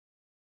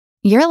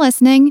You're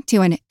listening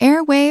to an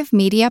Airwave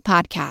Media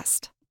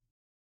Podcast.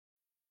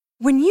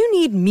 When you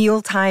need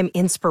mealtime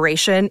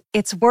inspiration,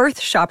 it's worth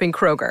shopping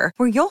Kroger,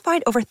 where you'll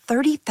find over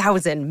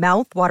 30,000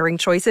 mouth-watering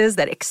choices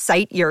that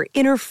excite your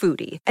inner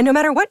foodie. And no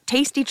matter what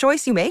tasty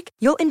choice you make,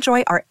 you'll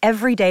enjoy our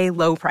everyday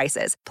low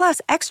prices, plus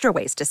extra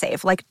ways to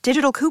save, like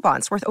digital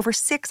coupons worth over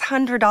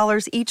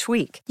 $600 each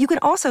week. You can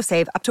also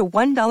save up to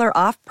 $1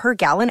 off per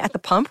gallon at the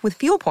pump with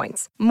fuel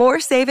points.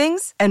 More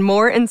savings and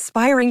more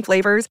inspiring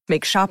flavors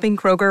make shopping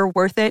Kroger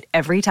worth it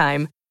every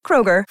time.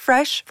 Kroger,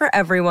 fresh for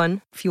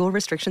everyone. Fuel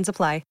restrictions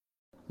apply.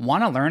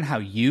 Want to learn how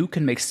you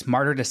can make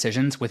smarter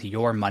decisions with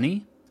your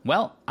money?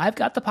 Well, I've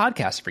got the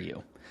podcast for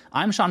you.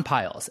 I'm Sean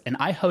Piles, and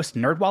I host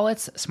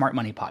NerdWallet's Smart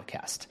Money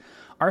Podcast.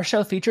 Our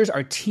show features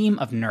our team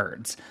of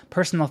nerds,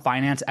 personal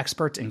finance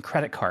experts in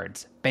credit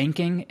cards,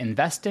 banking,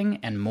 investing,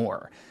 and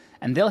more.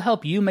 And they'll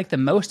help you make the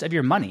most of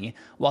your money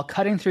while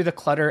cutting through the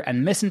clutter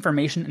and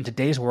misinformation in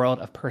today's world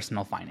of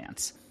personal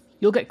finance.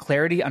 You'll get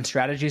clarity on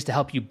strategies to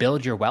help you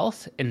build your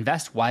wealth,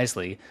 invest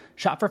wisely,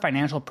 shop for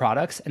financial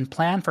products, and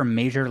plan for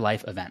major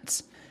life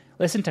events.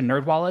 Listen to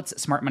NerdWallet's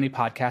Smart Money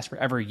Podcast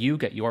wherever you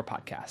get your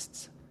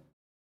podcasts.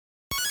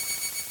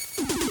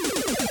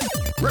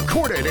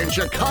 Recorded in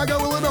Chicago,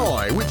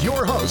 Illinois, with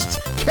your hosts,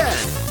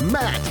 Ken,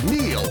 Matt,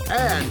 Neil,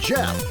 and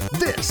Jeff.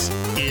 This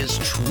is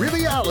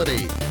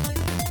Triviality.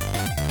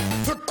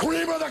 The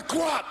cream of the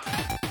crop!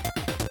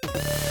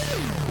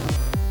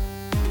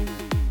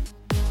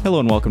 Hello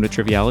and welcome to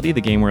Triviality,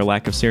 the game where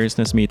lack of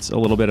seriousness meets a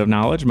little bit of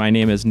knowledge. My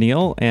name is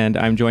Neil, and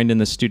I'm joined in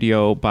the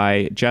studio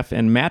by Jeff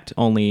and Matt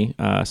only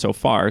so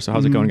far. So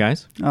how's it going,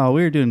 guys? Oh,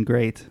 we're doing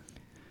great.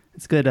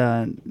 It's good.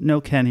 No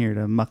Ken here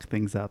to muck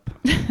things up.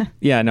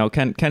 Yeah, no,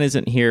 Ken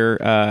isn't here.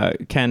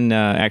 Ken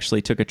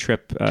actually took a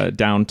trip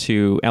down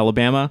to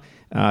Alabama.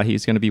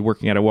 He's going to be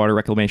working at a water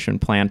reclamation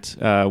plant,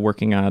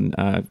 working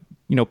on,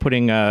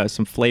 putting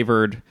some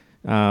flavored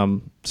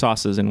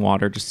sauces in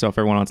water, just so if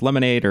everyone wants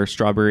lemonade or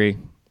strawberry.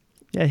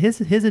 Yeah,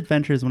 his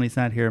adventures when he's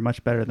not here are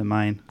much better than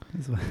mine.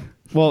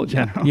 Well,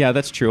 yeah,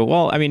 that's true.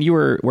 Well, I mean, you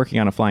were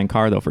working on a flying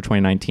car, though, for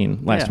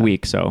 2019 last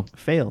week, so...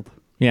 Failed.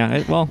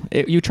 Yeah,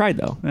 you tried,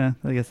 though. Yeah,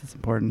 I guess it's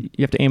important.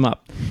 You have to aim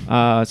up.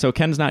 So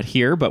Ken's not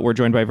here, but we're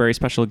joined by a very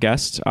special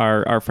guest,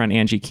 our friend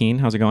Angie Keene.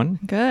 How's it going?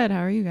 Good.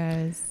 How are you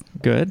guys?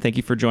 Good. Thank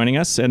you for joining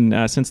us.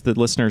 And since the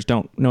listeners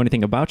don't know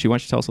anything about you, why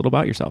don't you tell us a little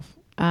about yourself?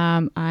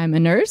 I'm a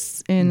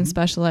nurse in the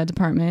special ed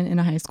department in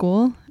a high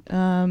school.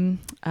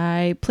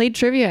 I played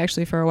trivia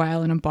actually for a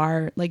while in a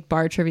bar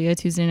trivia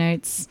Tuesday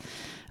nights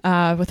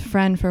with a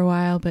friend for a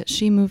while, but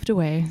she moved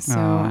away, so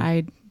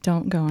I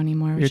don't go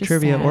anymore. You're a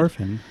trivia sad.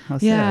 Orphan. How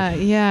yeah,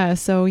 sad. Yeah.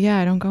 So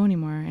I don't go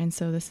anymore, and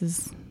so this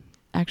is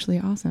actually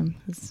awesome.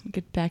 Let's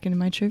get back into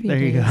my trivia. There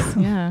you days.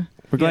 go. Yeah.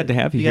 We're glad to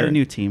have you here. here. You got a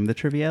new team, the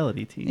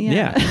Triviality team.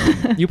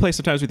 Yeah. You play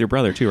sometimes with your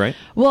brother too, right?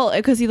 Well,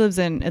 because he lives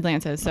in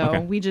Atlanta, so Okay.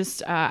 we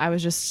just I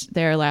was just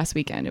there last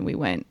weekend, and we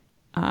went.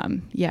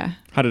 Yeah.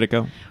 How did it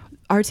go?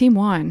 Our team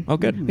won. Oh,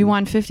 good. We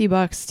won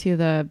 $50 to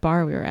the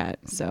bar we were at,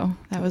 so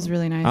that was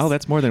really nice. Oh,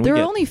 that's more than we There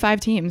get. were only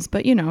 5 teams,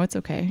 but it's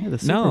okay. Yeah, the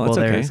Super No, Bowl it's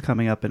there okay. is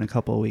coming up in a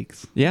couple of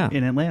weeks. Yeah.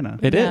 In Atlanta.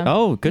 It is. Yeah.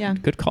 Oh, good Yeah.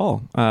 good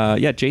call.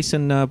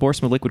 Jason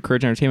Borsman of Liquid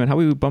Courage Entertainment. How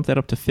about we bump that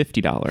up to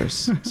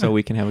 $50 so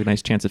we can have a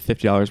nice chance of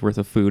 $50 worth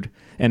of food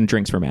and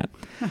drinks for Matt.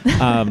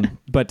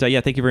 But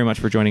thank you very much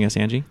for joining us,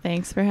 Angie.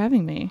 Thanks for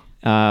having me.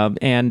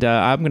 And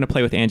I'm going to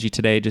play with Angie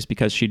today just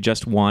because she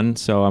just won.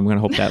 So I'm going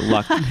to hope that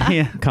luck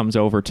comes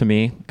over to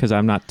me because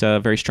I'm not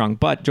very strong.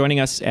 But joining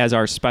us as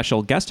our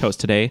special guest host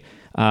today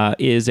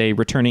is a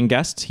returning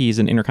guest. He's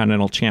an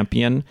Intercontinental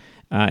champion,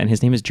 and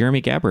his name is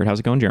Jeremy Gabbard. How's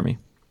it going, Jeremy?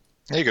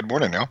 Hey, good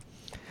morning, Neil.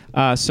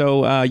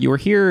 So you were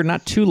here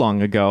not too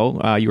long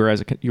ago. You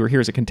were here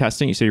as a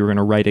contestant. You said you were going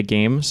to write a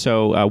game.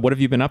 So what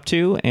have you been up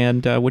to,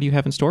 and what do you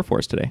have in store for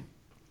us today?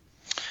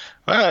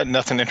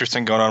 Nothing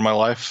interesting going on in my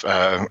life.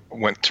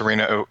 Going to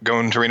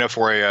Reno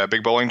for a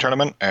big bowling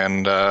tournament,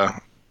 and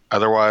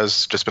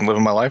otherwise just been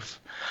living my life.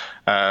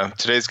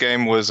 Today's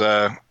game was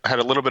I had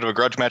a little bit of a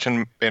grudge match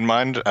in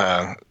mind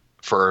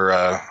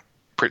for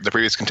the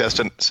previous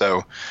contestant,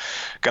 so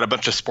got a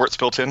bunch of sports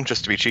built in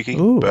just to be cheeky.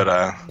 Ooh. But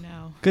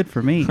No. Good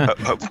for me.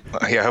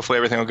 hopefully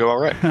everything will go all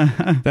right.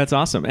 That's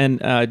awesome.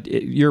 And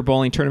your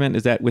bowling tournament,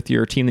 is that with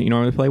your team that you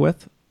normally play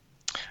with?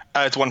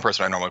 It's one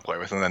person I normally play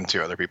with, and then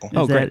 2 other people.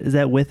 Great. Is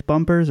that with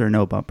bumpers or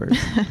no bumpers?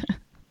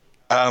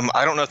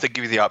 I don't know if they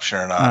give you the option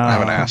or not. I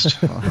haven't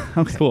asked.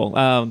 Okay. Cool.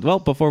 Well,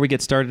 before we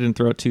get started and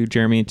throw it to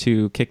Jeremy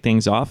to kick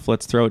things off,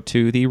 let's throw it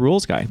to the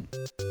rules guy.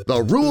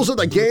 The rules of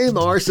the game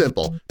are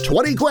simple.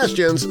 20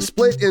 questions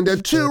split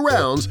into 2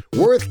 rounds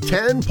worth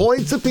 10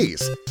 points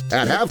apiece.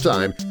 At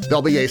halftime,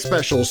 there'll be a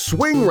special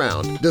swing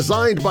round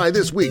designed by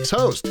this week's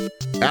host.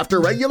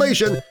 After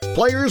regulation,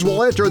 players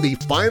will enter the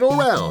final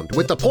round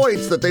with the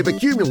points that they've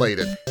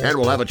accumulated and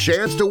will have a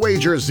chance to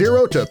wager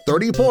 0 to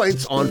 30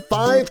 points on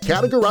 5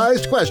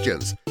 categorized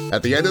questions.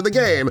 At the end of the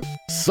game,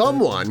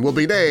 someone will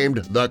be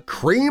named the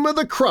cream of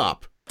the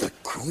crop. The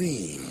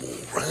cream will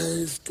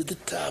rise to the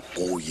top,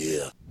 oh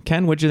yeah.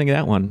 Ken, what'd you think of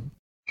that one?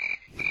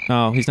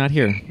 Oh, he's not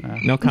here.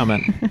 No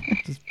comment.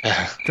 Just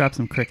drop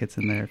some crickets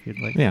in there if you'd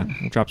like. Yeah,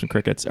 we'll drop some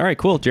crickets. All right,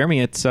 cool. Jeremy,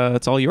 it's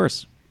all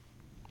yours.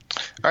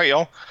 All right,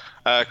 y'all.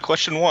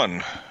 Question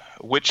 1.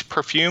 Which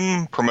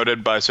perfume,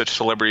 promoted by such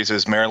celebrities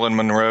as Marilyn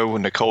Monroe,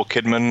 Nicole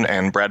Kidman,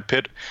 and Brad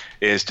Pitt,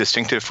 is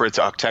distinctive for its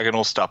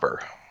octagonal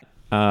stopper?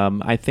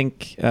 I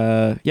think,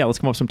 let's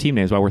come up with some team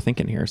names while we're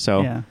thinking here.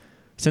 So,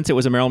 since it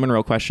was a Marilyn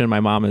Monroe question, my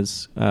mom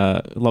loves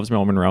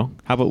Marilyn Monroe.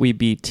 How about we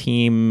be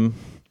team...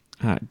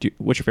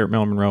 what's your favorite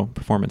Marilyn Monroe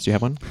performance? Do you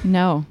have one?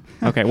 No.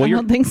 Okay, well, I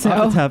don't think so.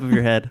 Off the top of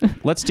your head.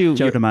 Let's do...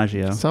 Joe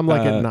DiMaggio. Some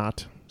like it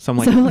not. Some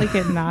like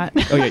it not.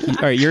 Oh, yeah.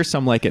 All right, you're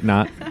some like it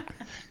not.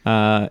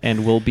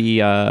 And we'll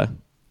be...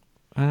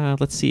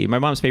 let's see. My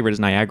mom's favorite is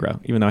Niagara,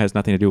 even though it has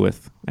nothing to do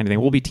with anything.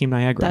 We'll be Team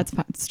Niagara. That's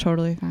fine. It's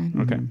totally fine.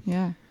 Okay.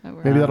 Yeah. That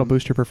works. Maybe that'll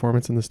boost your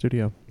performance in the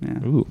studio.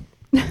 Yeah. Ooh.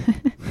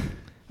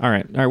 All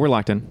right, we're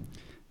locked in.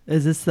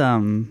 Is this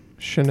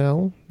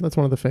Chanel? That's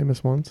one of the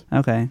famous ones.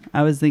 Okay.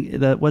 I was thinking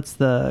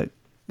that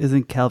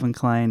isn't Calvin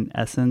Klein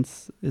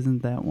Essence?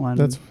 Isn't that one?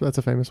 That's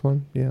a famous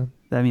one. Yeah.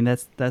 I mean,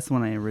 that's the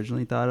one I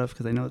originally thought of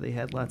because I know they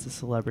had lots of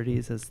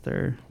celebrities as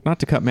their... Not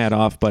to cut Matt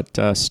off, but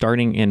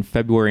starting in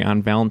February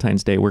on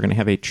Valentine's Day, we're going to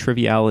have a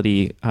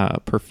Triviality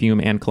perfume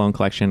and cologne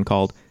collection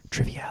called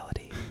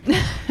Triviality.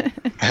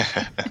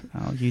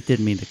 Oh, you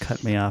didn't mean to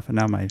cut me off, and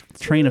now my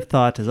train of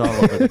thought is all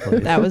over the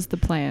place. That was the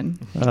plan.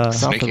 Off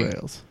the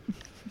rails.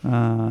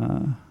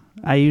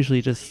 I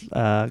usually just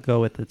go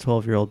with the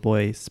 12-year-old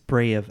boy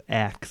spray of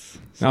Axe.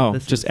 So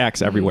just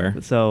Axe everywhere.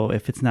 So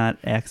if it's not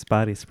Axe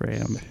body spray,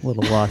 I'm a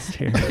little lost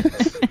here.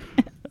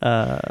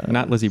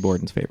 Not Lizzie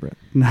Borden's favorite.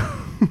 No.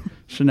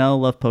 Chanel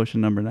Love Potion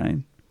number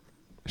 9.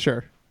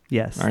 Sure.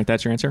 Yes. All right,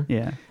 that's your answer?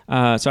 Yeah.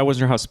 So I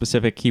wasn't sure how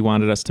specific he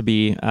wanted us to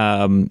be.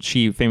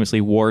 She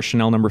famously wore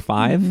Chanel number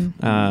 5.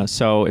 Mm-hmm.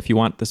 So if you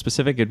want the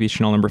specific, it'd be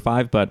Chanel number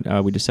 5,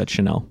 but we just said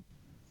Chanel.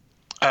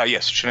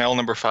 Yes, Chanel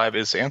number 5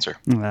 is the answer.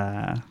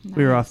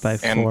 We were off by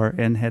 4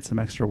 and had some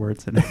extra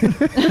words in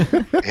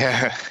it.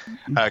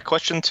 Yeah.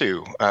 Question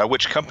 2.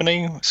 Which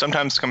company,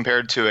 sometimes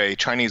compared to a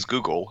Chinese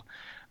Google,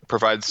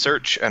 provides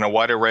search and a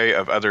wide array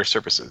of other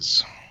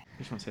services? I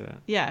just want to say that.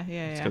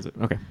 Yeah.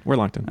 Okay, we're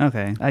locked in.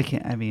 Okay. I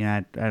can't. I mean,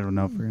 I don't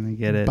know if we're going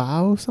to get it.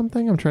 Bao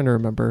something? I'm trying to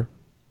remember.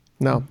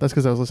 No, that's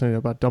because I was listening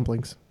about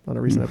dumplings on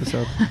a recent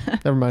episode.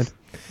 Never mind.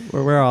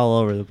 We're all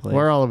over the place.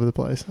 We're all over the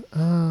place.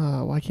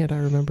 Why can't I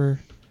remember?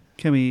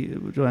 Do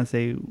you want to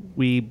say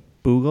we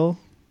Boogle?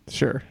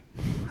 Sure.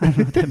 I don't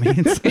know what that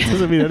means. It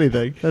doesn't mean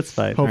anything. That's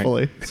fine.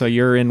 Hopefully. Right. So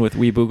you're in with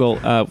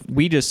Weeboogle.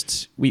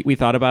 We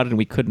thought about it and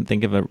we couldn't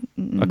think of a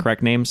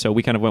correct name. So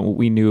we kind of went what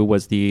we knew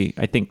was the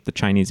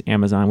Chinese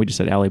Amazon. We just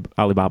said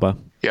Alibaba.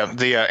 Yeah,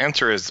 the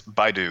answer is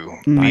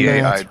Baidu.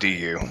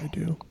 Baidu.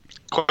 Baidu.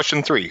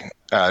 Question 3.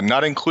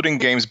 Not including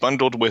games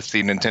bundled with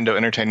the Nintendo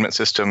Entertainment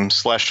System /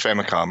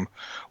 Famicom,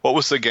 what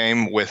was the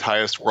game with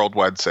highest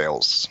worldwide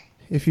sales?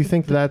 If you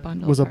think that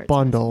was a part's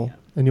bundle awesome,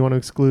 and you want to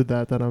exclude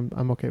that, then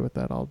I'm okay with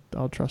that.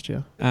 I'll trust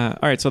you. All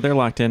right, so they're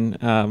locked in.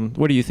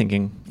 What are you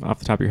thinking off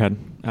the top of your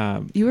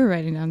head? You were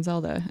writing down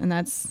Zelda, and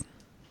that's...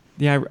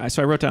 Yeah,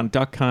 so I wrote down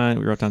Duck Hunt.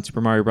 We wrote down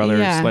Super Mario Brothers,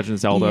 Legend of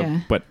Zelda. Yeah.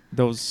 But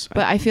those...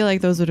 But I feel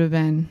like those would have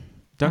been...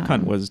 Duck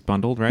Hunt was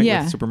bundled, right?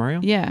 Yeah. With Super Mario?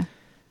 Yeah.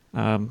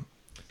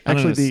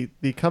 Actually,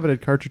 the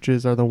coveted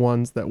cartridges are the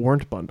ones that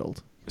weren't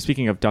bundled.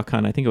 Speaking of Duck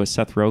Hunt, I think it was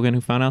Seth Rogen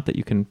who found out that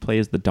you can play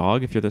as the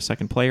dog if you're the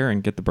second player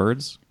and get the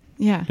birds.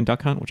 Yeah. In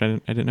Duck Hunt, which I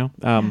didn't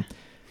know.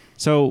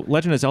 So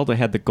Legend of Zelda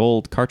had the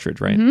gold cartridge,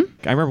 right?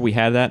 Mm-hmm. I remember we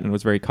had that and it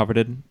was very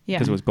coveted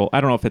because it was gold.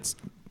 I don't know if it's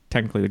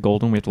technically the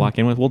gold one we have to lock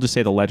in with. We'll just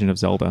say the Legend of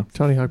Zelda.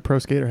 Tony Hawk Pro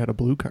Skater had a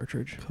blue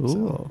cartridge. Cool.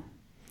 So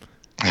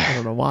I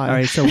don't know why. All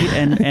right. So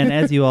and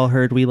as you all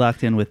heard, we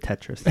locked in with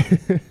Tetris.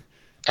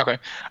 Okay.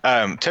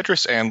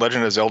 Tetris and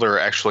Legend of Zelda are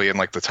actually in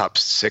like the top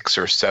 6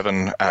 or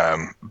 7,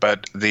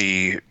 but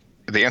the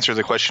answer to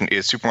the question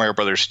is Super Mario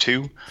Brothers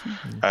 2.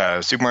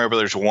 Super Mario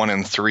Brothers 1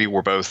 and 3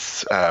 were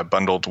both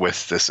bundled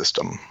with the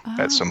system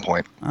at some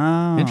point.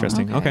 Oh,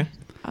 Interesting. Okay.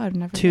 I've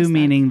never 2 guessed that.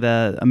 meaning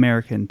the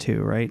American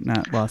 2, right?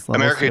 Not Lost Levels.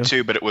 America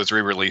 2, but it was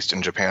re-released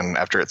in Japan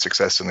after its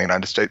success in the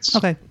United States.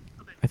 Okay.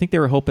 I think they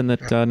were hoping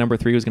that number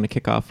 3 was going to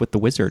kick off with The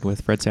Wizard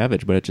with Fred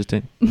Savage, but it just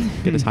didn't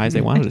get as high as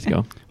they wanted it to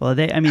go. Well,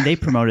 they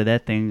promoted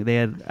that thing.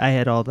 I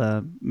had all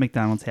the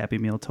McDonald's Happy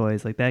Meal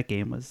toys. Like that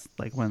game was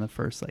like one of the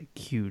first like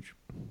huge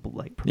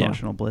like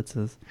promotional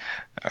blitzes.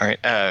 All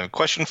right.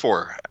 Question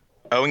 4.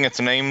 Owing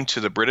its name to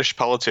the British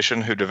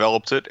politician who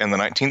developed it in the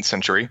 19th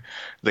century,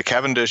 the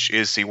Cavendish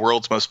is the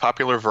world's most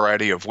popular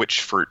variety of which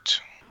fruit?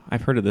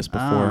 I've heard of this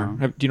before.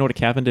 Oh. Do you know what a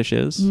Cavendish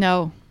is? No.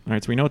 All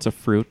right, so we know it's a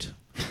fruit.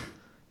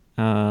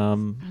 I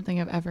don't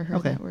think I've ever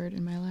heard that word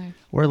in my life.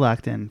 We're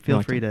locked in. Feel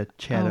Locked free in. to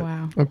chat. Oh,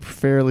 wow. I'm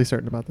fairly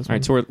certain about this All one.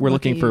 right, so we're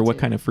looking for what YouTube.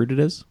 kind of fruit it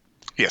is?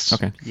 Yes.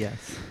 Okay.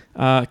 Yes.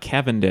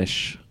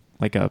 Cavendish,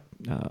 like a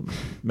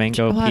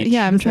mango Well, peach.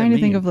 yeah, I'm What does that trying to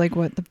think mean? of like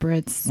what the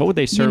Brits... What would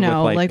they serve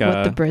with, like,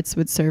 what the Brits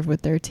would serve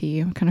with their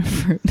tea. What kind of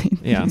fruit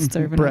they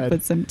serve Bread. up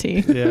with some tea.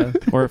 Yeah.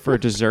 Or for a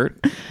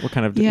dessert? What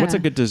kind of? Yeah. What's a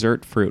good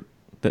dessert fruit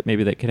that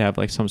maybe they could have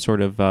like some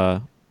sort of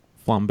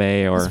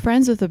flambe I was or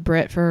friends with a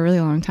Brit for a really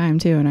long time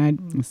too, and I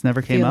This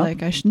never came feel up.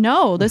 like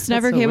no, this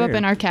never so came up weird.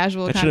 in our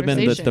casual that should have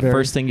conversation. been the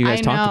first thing you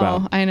guys talked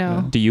about. I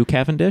know. Do you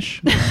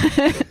Cavendish?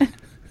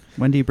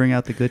 When do you bring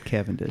out the good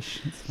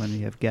Cavendish? It's when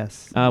you have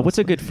guests. What's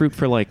a good fruit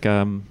for like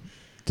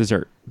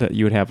dessert that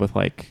you would have with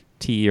like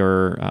tea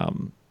or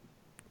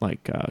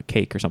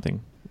cake or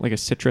something? Like a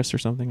citrus or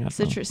something? I don't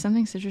know. Citrus,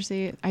 something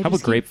citrusy. How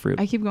about grapefruit?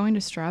 I keep going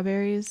to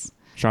strawberries.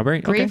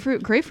 Strawberry? Okay.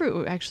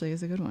 Grapefruit actually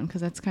is a good one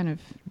because that's kind of.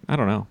 I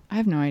don't know. I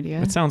have no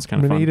idea. It sounds I'm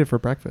kind of gonna fun. eat it for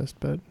breakfast,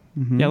 but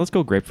Yeah, let's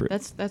go grapefruit.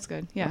 That's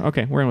good. Yeah.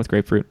 Okay, we're in with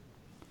grapefruit.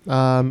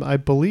 I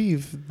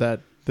believe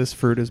that this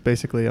fruit is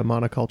basically a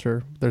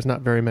monoculture. There's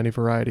not very many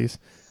varieties.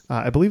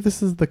 I believe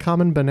this is the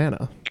common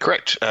banana.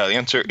 Correct. The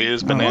answer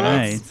is banana.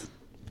 Right.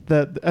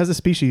 That as a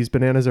species,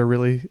 bananas are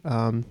really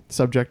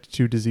subject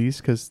to disease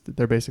because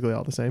they're basically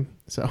all the same.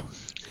 So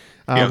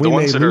Yeah, we the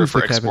ones may that are lose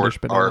for the Cavendish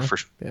export are banana.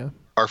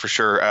 for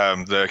sure.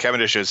 The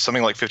Cavendish is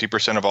something like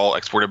 50% of all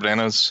exported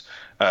bananas.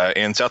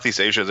 In Southeast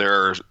Asia, there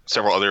are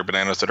several other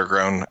bananas that are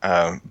grown,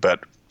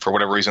 but for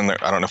whatever reason,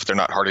 I don't know if they're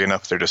not hardy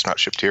enough. They're just not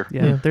shipped here.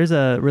 Yeah, there's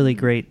a really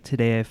great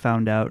today I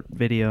found out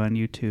video on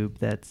YouTube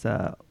that's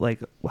like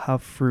how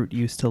fruit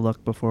used to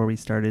look before we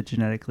started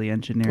genetically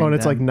engineering. Oh, and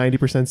it's them. like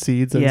 90%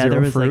 seeds and yeah, zero there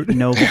was fruit. like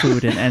no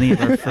food in any of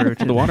our fruit.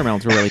 The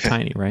watermelons were really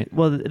tiny, right?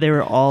 Well, they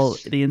were all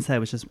the inside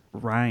was just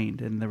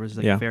rind, and there was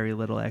like Yeah. very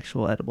little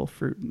actual edible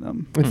fruit in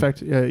them. In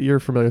fact, you're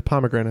familiar with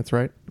pomegranates,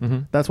 right? Mm-hmm.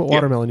 That's what Yeah.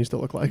 watermelon used to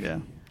look like. Yeah.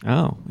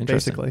 Oh,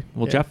 interesting. Basically,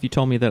 Well, yeah. Jeff, you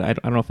told me that I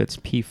don't know if it's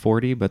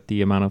P40, but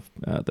the amount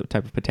of the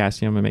type of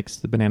potassium it makes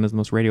the bananas the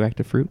most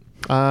radioactive fruit.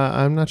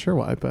 I'm not sure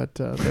why, but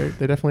they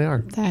definitely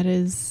are. That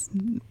is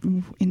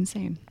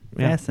insane.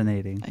 Yeah.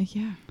 Fascinating.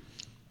 Yeah.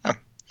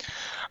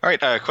 All right,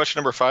 question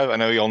number 5. I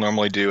know y'all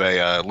normally do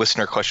a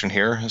listener question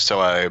here, so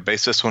I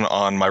based this one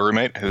on my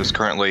roommate who's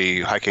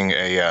currently hiking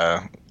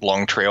a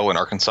long trail in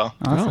Arkansas.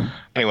 Awesome.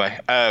 Anyway,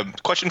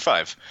 question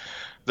 5.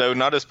 Though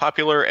not as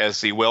popular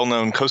as the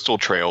well-known coastal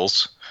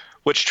trails,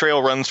 which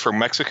trail runs from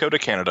Mexico to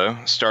Canada,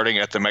 starting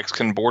at the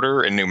Mexican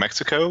border in New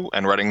Mexico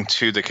and running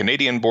to the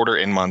Canadian border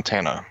in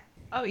Montana?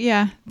 Oh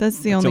yeah, that's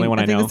the That's only one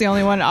I I think know. that's the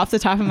only one off the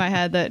top of my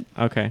head that.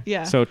 Okay.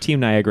 Yeah. So Team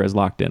Niagara is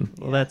locked in.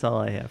 Well, that's all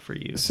I have for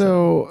you.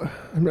 So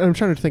I'm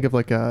trying to think of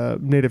like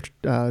native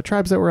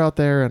tribes that were out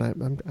there, and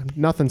I'm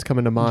nothing's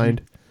coming to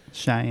mind.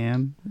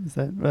 Cheyenne, is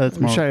that? That's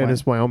more Cheyenne Wyoming.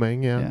 is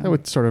Wyoming, yeah. Yeah. That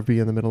would sort of be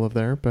in the middle of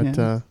there, but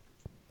Yeah.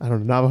 I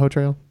don't know, Navajo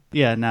Trail?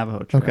 Yeah,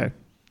 Navajo Trail. Okay.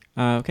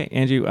 Okay,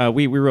 Angie,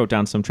 we wrote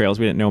down some trails.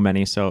 We didn't know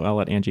many, so I'll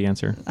let Angie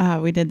answer.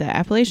 We did the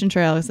Appalachian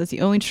Trail because that's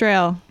the only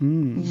trail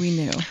Mm. we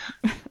knew.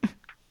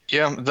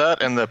 Yeah,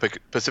 that and the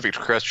Pacific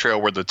Crest Trail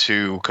were the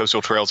two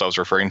coastal trails I was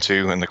referring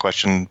to in the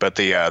question, but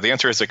the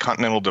answer is the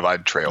Continental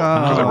Divide Trail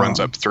because it runs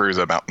up through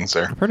the mountains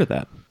there. I've heard of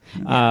that.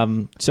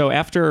 So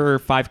after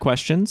 5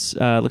 questions,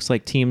 looks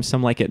like Team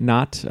Some Like It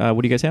Not.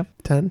 What do you guys have?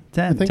 10?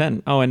 10. I think.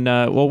 10. Oh, and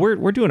well,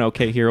 we're doing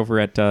okay here over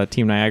at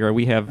Team Niagara.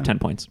 We have 10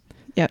 points.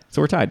 Yep.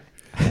 So we're tied.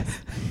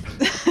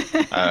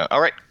 All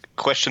right,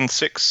 question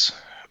 6.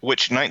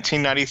 Which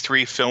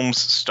 1993 films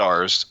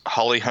stars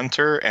Holly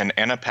Hunter and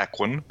Anna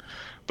Paquin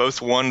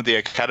both won the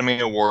Academy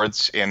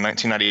Awards in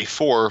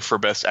 1994 for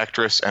Best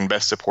Actress and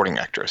Best Supporting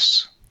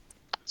Actress?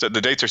 So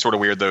the dates are sort of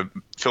weird. The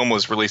film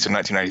was released in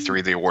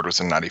 1993. The award was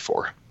in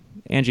 94.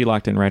 Angie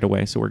locked in right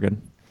away, so we're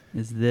good.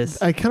 Is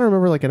this? I kind of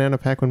remember like an Anna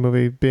Paquin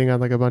movie being on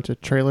like a bunch of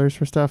trailers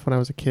for stuff when I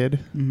was a kid.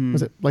 Mhm.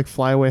 Was it like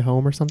Fly Away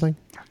Home or something?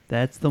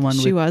 That's the one.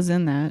 She with, was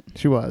in that.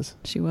 She was.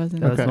 She was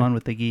in That was Okay. the one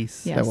with the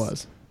geese. Yeah. That Yes.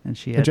 was. And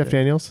she And had Jeff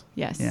Daniels?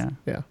 Yes. Yeah.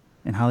 Yeah.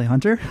 And Holly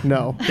Hunter.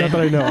 No, not that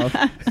I know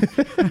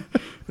of.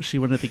 Was she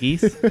one of the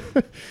geese?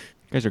 You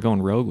guys are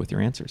going rogue with your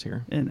answers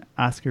here. An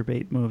Oscar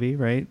bait movie,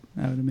 right?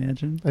 I would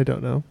imagine. I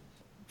don't know.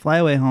 Fly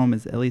Away Home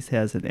is at least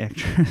has an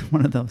actor,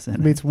 one of those in It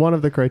it. meets one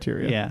of the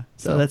criteria. Yeah.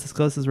 So So- that's as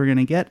close as we're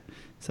gonna get.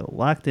 So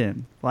locked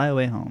in. Fly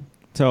Away Home.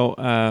 So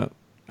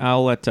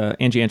I'll let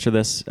Angie answer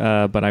this,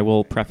 but I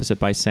will preface it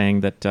by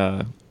saying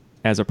that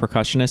as a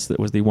percussionist, that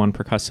was the one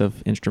percussive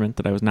instrument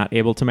that I was not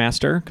able to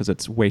master because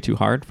it's way too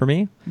hard for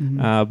me.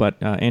 Mhm.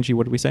 But Angie,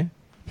 what did we say?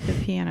 The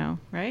piano,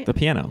 right? The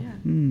piano. Yeah.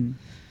 Hmm.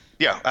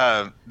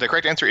 Yeah, the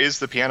correct answer is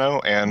the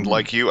piano, and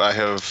like you, I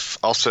have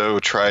also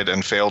tried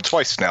and failed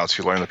twice now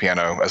to learn the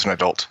piano as an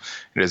adult.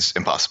 It is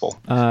impossible.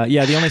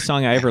 Yeah, the only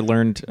song I ever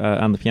learned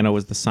on the piano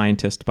was "The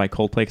Scientist" by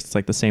Coldplay. 'Cause it's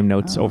like the same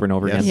notes over and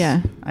over yes.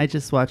 again. Yeah. I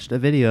just watched a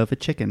video of a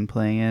chicken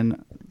playing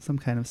in some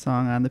kind of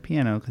song on the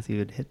piano because he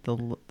would hit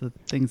the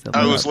things that.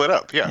 Oh, it lit was up. lit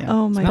up, yeah. Yeah.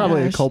 Oh my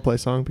Probably gosh. a Coldplay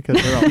song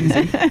because they're all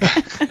easy.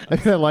 I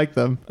think I like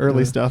them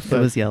early stuff, It but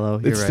was yellow.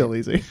 You're it's right. still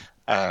easy.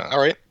 All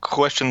right,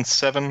 question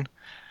 7.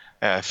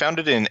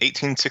 Founded in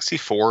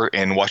 1864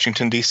 in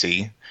Washington,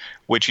 D.C.,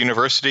 which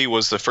university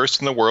was the first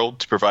in the world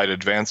to provide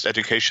advanced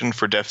education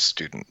for deaf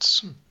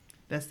students?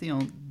 That's the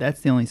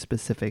only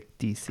specific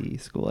DC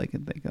school I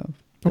can think of.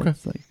 Okay.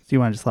 That's like, do you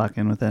want to just lock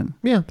in with it?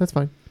 Yeah, that's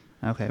fine.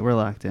 Okay, we're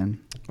locked in.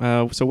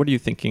 So what are you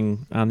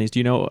thinking on these? Do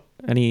you know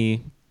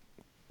any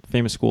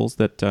famous schools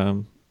that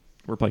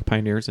were like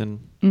pioneers in?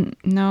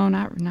 No,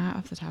 not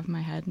off the top of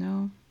my head.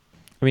 No.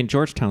 I mean,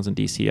 Georgetown's in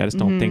DC. I just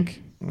don't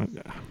think.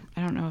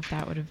 I don't know if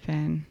that would have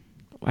been.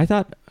 I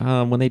thought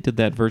when they did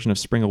that version of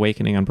Spring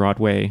Awakening on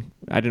Broadway,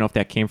 I don't know if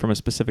that came from a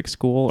specific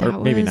school or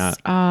maybe not.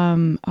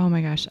 Oh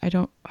my gosh, I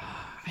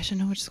should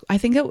know which school. I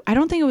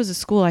don't think it was a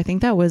school. I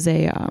think that was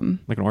a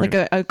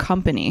a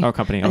company. Oh,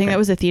 company. I think that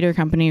was a theater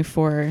company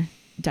for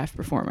deaf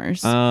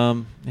performers.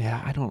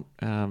 Yeah, I don't.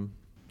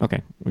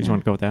 Okay, we just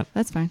want to go with that.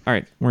 That's fine. All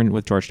right, we're in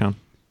with Georgetown.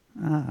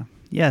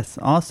 Yes.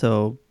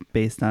 Also,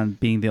 based on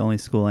being the only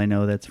school I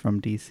know that's from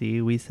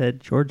DC, we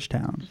said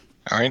Georgetown.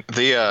 All right.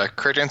 The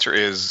correct answer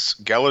is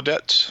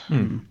Gallaudet.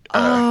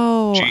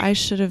 I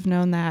should have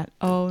known that.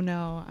 Oh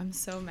no, I'm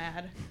so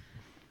mad.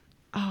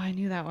 Oh, I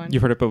knew that one.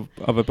 You've heard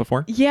of it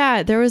before?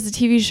 Yeah, there was a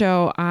TV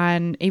show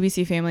on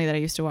ABC Family that I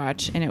used to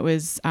watch, and it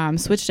was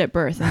Switched at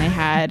Birth, and they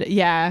had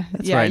you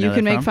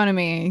can make fun of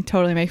me,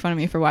 totally make fun of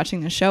me for watching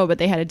the show, but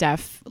they had a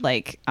deaf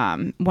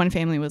one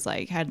family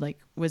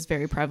was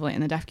very prevalent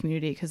in the deaf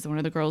community because one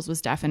of the girls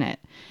was deaf in it,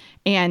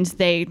 and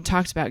they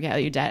talked about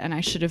Gallaudet, and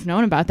I should have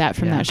known about that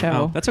from that show.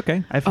 Oh, that's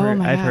okay. I've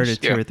heard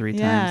it 2 or 3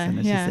 times,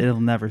 and it's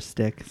it'll never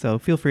stick. So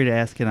feel free to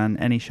ask it on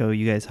any show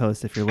you guys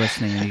host if you're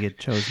listening and you get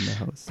chosen to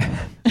host. So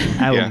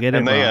I will get it.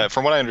 And they,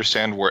 from what I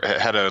understand,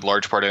 had a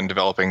large part in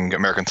developing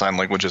American Sign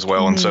Language as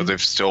well, and so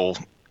they've still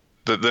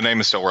the name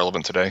is still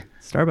relevant today.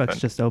 Starbucks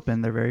just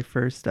opened their very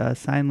first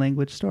sign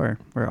language store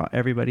where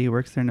everybody who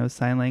works there knows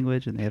sign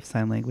language, and they have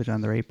sign language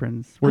on their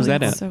aprons. Where's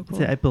that at? So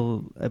cool.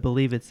 I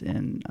believe it's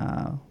in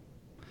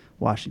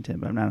Washington,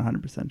 but I'm not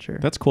 100% sure.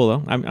 That's cool,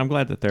 though. I'm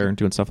glad that they're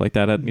doing stuff like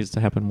that. That needs to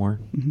happen more.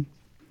 Mm-hmm.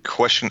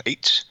 Question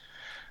 8.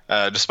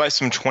 Despite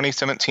some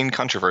 2017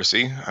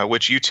 controversy,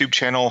 which YouTube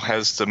channel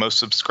has the most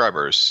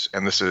subscribers?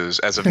 And this is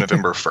as of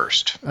November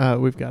 1st.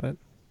 We've got it.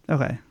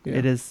 Okay. Yeah.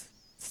 It is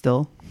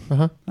still?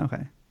 Uh-huh.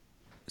 Okay.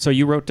 So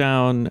you wrote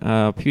down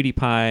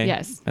PewDiePie,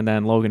 Yes, and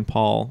then Logan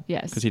Paul,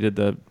 yes, because he did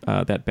that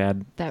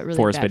really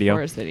forest video.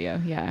 Forest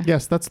video, yeah.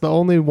 Yes, that's the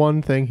only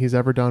one thing he's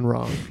ever done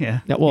wrong. Yeah.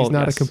 Well, he's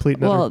not a complete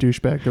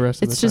douchebag the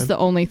rest of the time. It's just the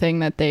only thing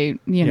that they,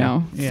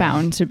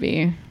 found to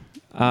be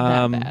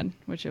that bad,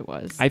 which it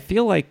was. I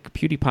feel like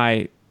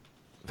PewDiePie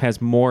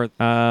has more.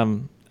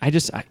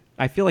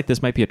 I feel like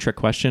this might be a trick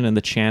question, and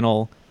the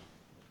channel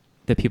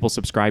that people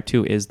subscribe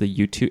to is the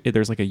YouTube.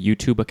 There's like a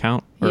YouTube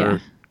account, or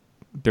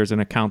there's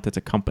an account that's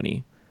a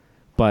company.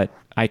 But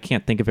I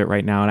can't think of it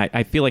right now, and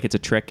I feel like it's a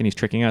trick, and he's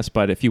tricking us.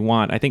 But if you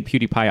want, I think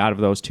PewDiePie, out of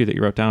those 2 that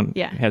you wrote down,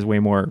 has way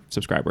more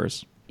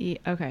subscribers.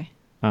 Okay.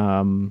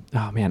 Oh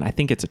man, I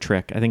think it's a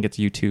trick. I think it's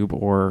YouTube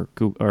or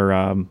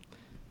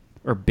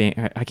Bing.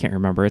 I can't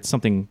remember. It's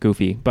something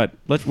goofy. But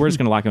we're just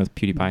gonna lock in with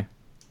PewDiePie.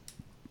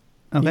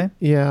 Okay.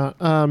 Yeah.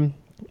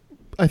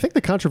 I think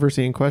the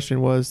controversy in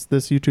question was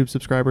this YouTube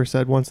subscriber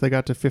said once they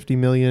got to 50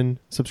 million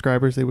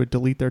subscribers, they would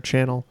delete their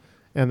channel,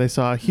 and they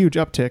saw a huge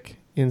uptick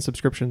in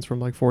subscriptions from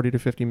like 40 to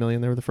 50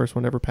 million. They were the first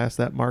one to ever pass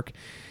that mark.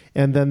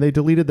 And then they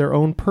deleted their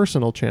own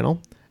personal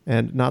channel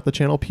and not the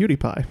channel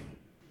PewDiePie.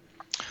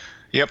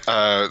 Yep.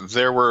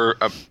 There were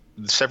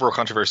several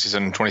controversies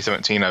in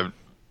 2017.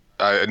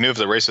 I knew of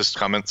the racist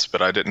comments,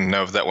 but I didn't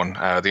know of that one.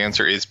 The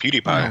answer is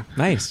PewDiePie. Oh,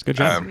 nice. Good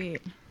job.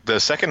 Sweet. The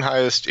second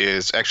highest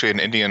is actually an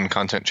Indian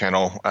content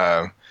channel,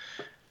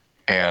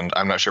 and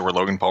I'm not sure where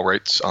Logan Paul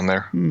rates on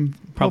there.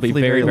 Probably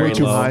Hopefully very, very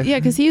too low. high. Yeah,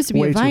 because he used to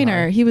be Way a too high.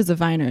 Viner. He was a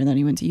Viner, and then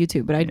he went to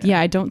YouTube. But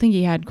I don't think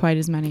he had quite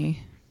as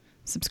many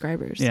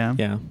subscribers. Yeah.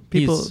 Yeah.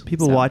 People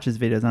so- watch his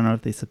videos. I don't know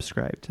if they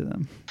subscribe to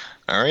them.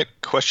 All right.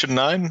 Question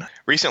 9.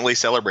 Recently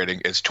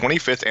celebrating its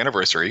 25th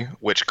anniversary,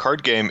 which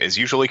card game is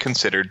usually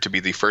considered to be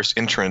the first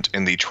entrant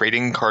in the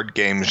trading card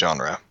game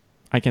genre?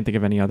 I can't think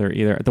of any other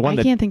either. The one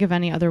I can't think of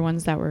any other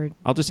ones that were.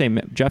 I'll just say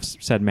Jeff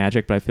said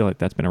Magic, but I feel like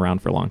that's been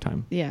around for a long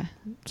time. Yeah.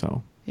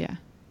 So. Yeah.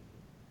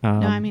 No,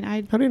 I mean,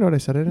 I. How do you know what I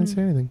said? I didn't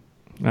say anything.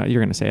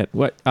 You're going to say it.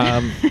 What?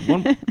 I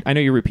know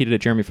you repeated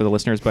it, Jeremy, for the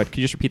listeners, but could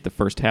you just repeat the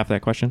first half of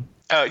that question?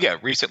 Yeah.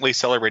 Recently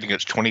celebrating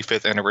its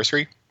 25th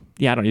anniversary.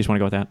 Yeah, you just want to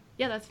go with that?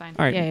 Yeah, that's fine.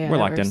 All right, we're that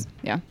locked works. in.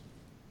 Yeah.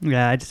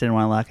 Yeah, I just didn't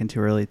want to lock in too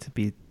early to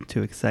be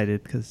too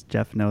excited because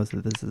Jeff knows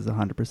that this is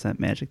 100%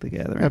 Magic the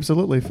Gathering.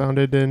 Absolutely.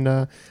 Founded in,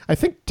 I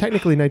think,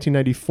 technically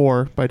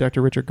 1994 by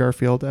Dr. Richard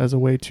Garfield as a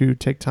way to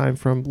take time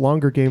from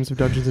longer games of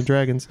Dungeons &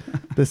 Dragons.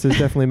 This is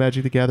definitely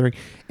Magic the Gathering.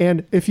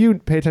 And if you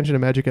pay attention to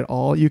Magic at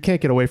all, you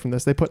can't get away from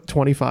this. They put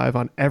 25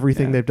 on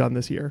everything they've done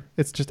this year.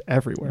 It's just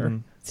everywhere.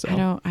 Mm-hmm.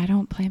 So. I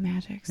don't play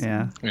Magic.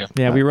 So.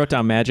 Yeah, we wrote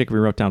down Magic, we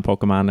wrote down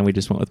Pokemon, and we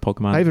just went with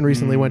Pokemon. I even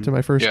recently went to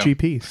my first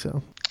GP,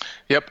 so...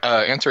 Yep.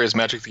 Answer is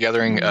Magic the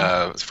Gathering.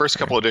 The first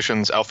couple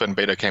editions, Alpha and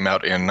Beta, came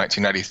out in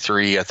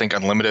 1993. I think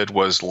Unlimited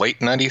was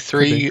late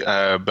 93,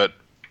 but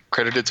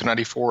credited to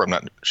 94. I'm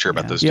not sure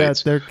about those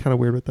dates. Yeah, they're kind of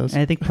weird with those.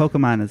 And I think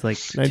Pokemon is like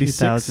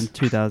 96?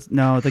 2000.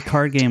 No, the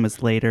card game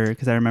was later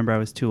because I remember I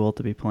was too old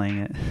to be playing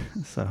it.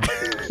 So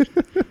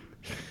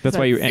that's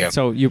why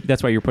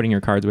that's why you're putting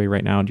your cards away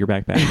right now in your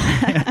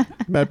backpack.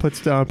 Matt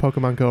puts down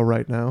Pokemon Go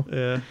right now.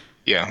 Yeah.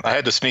 Yeah, I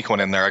had to sneak one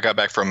in there. I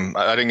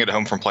didn't get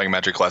home from playing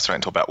Magic last night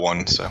until about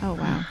 1. So. Oh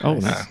wow. Oh,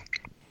 nice.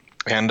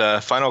 And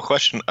final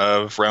question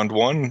of round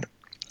 1.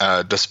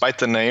 Despite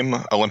the name,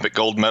 Olympic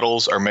gold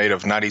medals are made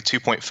of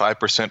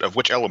 92.5% of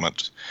which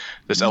element?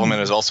 This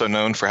element is also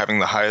known for having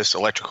the highest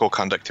electrical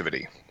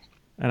conductivity.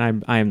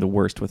 And I am the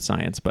worst with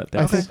science, but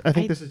I that's...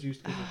 think this is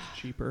used because it's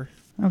cheaper.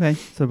 Okay,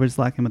 so we're just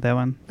locking with that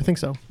one. I think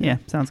so. Yeah,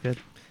 sounds good.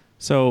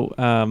 So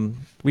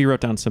we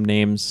wrote down some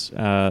names.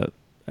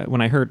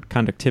 When I heard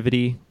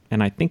conductivity,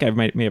 and I think I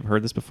may have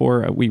heard this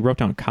before, we wrote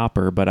down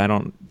copper, but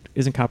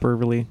isn't copper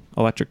really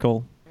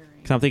electrical?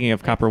 Because I'm thinking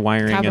of copper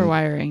wiring. Copper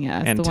wiring,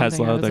 yeah. And the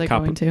Tesla, the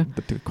copper,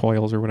 the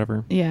coils or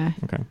whatever. Yeah.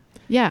 Okay.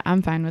 Yeah,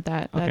 I'm fine with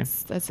that. Okay.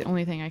 That's the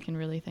only thing I can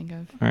really think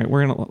of. All right,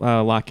 we're going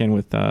to lock in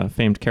with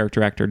famed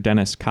character actor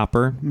Dennis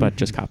Copper, but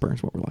just Copper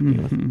is what we're locking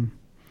in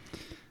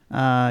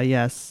with.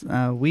 Yes.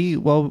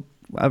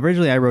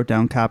 Originally I wrote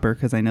down copper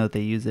because I know that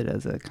they use it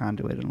as a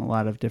conduit in a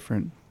lot of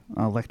different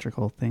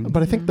electrical things.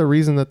 But I think the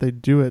reason that they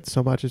do it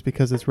so much is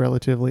because it's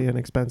relatively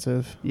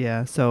inexpensive.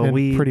 Yeah, so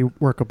and pretty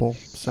workable.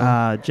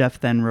 So. Jeff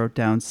then wrote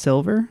down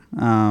silver,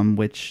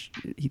 which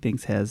he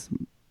thinks has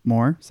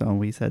more, so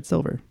we said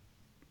silver.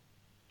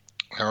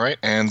 All right,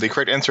 and the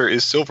correct answer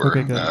is silver.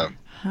 Okay, good.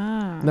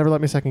 Never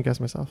let me second guess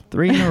myself.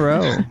 3 in a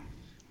row.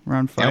 We're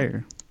on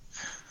fire. Yep.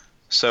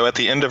 So at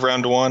the end of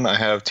round 1, I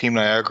have Team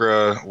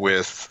Niagara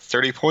with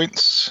 30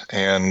 points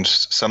and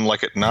Some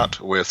Like It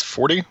Not with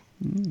 40.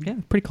 Yeah,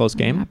 pretty close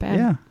game. Not bad.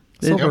 Yeah.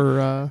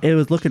 Silver. It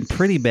was looking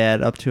pretty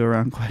bad up to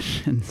around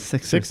question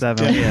 6 or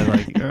 7.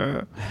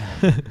 Yeah,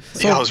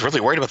 I was really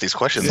worried about these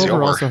questions.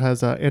 Silver also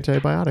has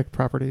antibiotic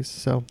properties,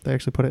 so they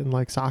actually put it in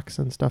like socks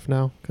and stuff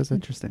now.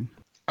 Interesting.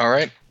 All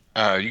right.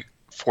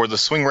 For the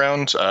swing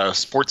round,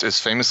 sports is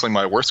famously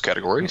my worst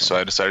category, so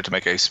I decided to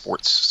make a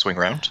sports swing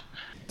round.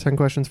 10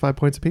 questions, 5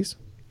 points apiece.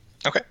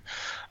 Okay.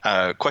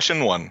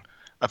 Question 1.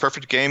 A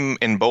perfect game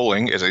in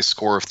bowling is a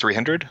score of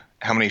 300.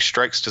 How many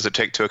strikes does it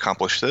take to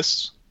accomplish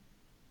this?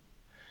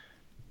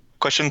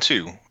 Question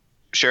 2.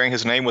 Sharing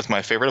his name with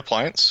my favorite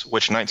appliance,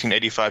 which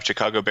 1985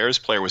 Chicago Bears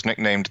player was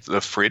nicknamed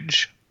the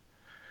Fridge?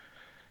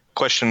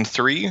 Question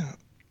 3.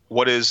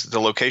 What is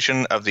the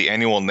location of the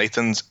annual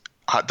Nathan's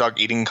hot dog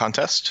eating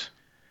contest?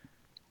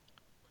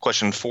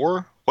 Question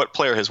 4. What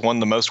player has won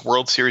the most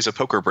World Series of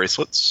Poker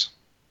bracelets?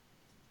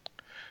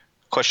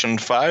 Question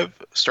 5.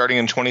 Starting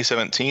in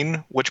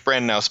 2017, which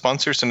brand now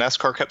sponsors the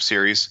NASCAR Cup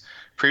Series,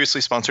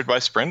 previously sponsored by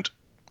Sprint?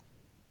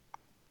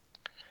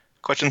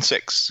 Question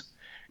 6.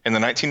 In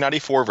the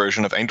 1994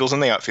 version of Angels in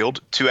the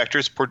Outfield, 2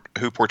 actors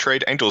who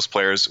portrayed Angels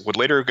players would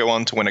later go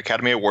on to win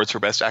Academy Awards for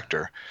Best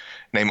Actor.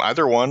 Name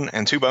either one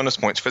and 2 bonus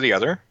points for the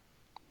other.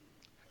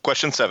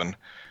 Question 7.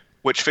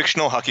 Which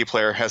fictional hockey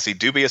player has the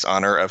dubious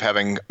honor of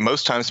having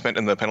most time spent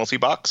in the penalty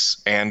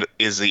box and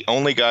is the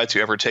only guy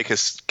to ever take his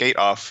skate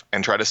off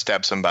and try to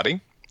stab somebody?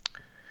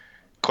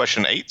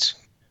 Question 8.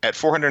 At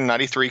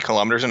 493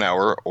 kilometers an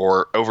hour,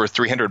 or over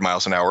 300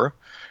 miles an hour,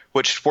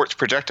 which sports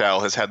projectile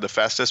has had the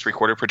fastest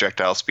recorded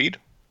projectile speed?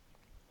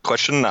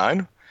 Question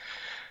 9.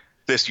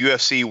 This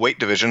UFC weight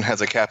division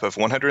has a cap of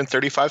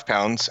 135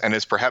 pounds and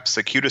is perhaps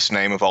the cutest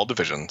name of all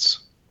divisions.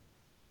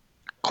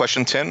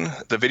 Question 10.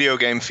 The video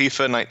game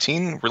FIFA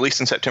 19, released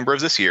in September of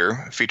this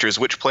year, features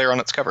which player on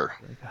its cover?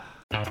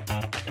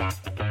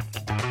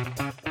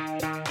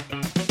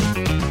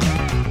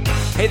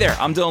 Hey there,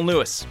 I'm Dylan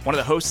Lewis, one of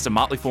the hosts of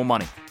Motley Fool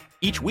Money.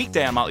 Each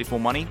weekday on Motley Fool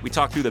Money, we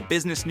talk through the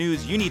business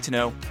news you need to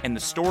know and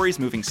the stories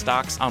moving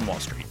stocks on Wall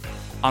Street.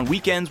 On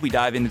weekends, we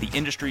dive into the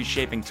industries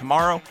shaping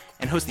tomorrow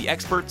and host the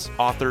experts,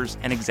 authors,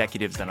 and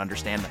executives that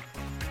understand them.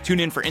 Tune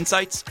in for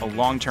insights, a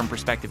long-term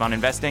perspective on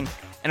investing,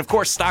 and of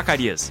course, stock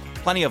ideas.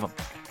 Plenty of them.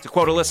 To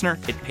quote a listener,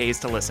 it pays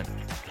to listen.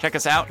 Check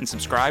us out and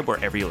subscribe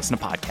wherever you listen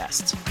to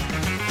podcasts.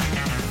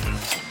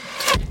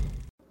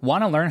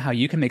 Want to learn how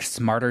you can make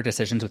smarter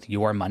decisions with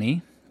your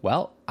money?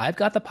 Well, I've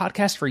got the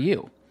podcast for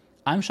you.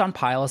 I'm Sean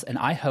Piles, and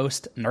I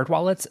host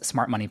NerdWallet's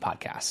Smart Money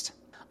Podcast.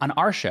 On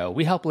our show,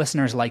 we help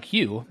listeners like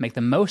you make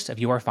the most of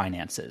your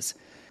finances.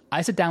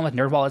 I sit down with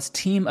NerdWallet's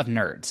team of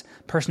nerds,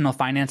 personal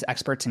finance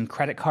experts in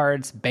credit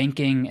cards,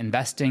 banking,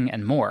 investing,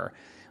 and more.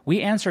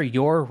 We answer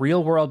your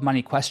real-world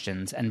money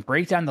questions and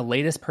break down the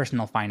latest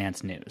personal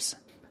finance news.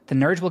 The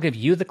nerds will give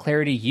you the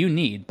clarity you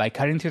need by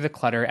cutting through the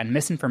clutter and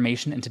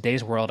misinformation in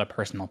today's world of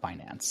personal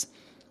finance.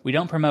 We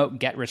don't promote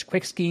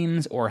get-rich-quick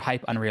schemes or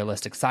hype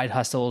unrealistic side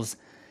hustles.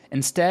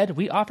 Instead,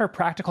 we offer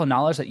practical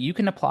knowledge that you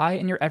can apply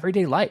in your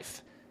everyday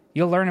life.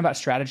 You'll learn about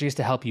strategies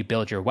to help you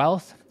build your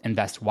wealth,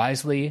 invest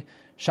wisely,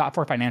 shop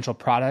for financial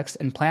products,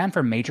 and plan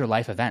for major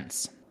life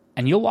events.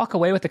 And you'll walk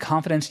away with the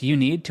confidence you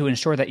need to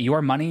ensure that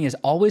your money is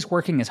always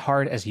working as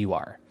hard as you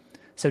are.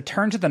 So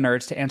turn to the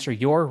nerds to answer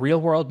your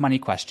real-world money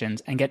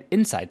questions and get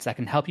insights that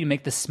can help you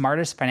make the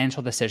smartest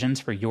financial decisions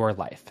for your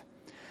life.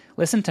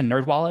 Listen to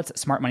NerdWallet's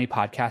Smart Money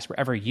Podcast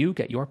wherever you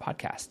get your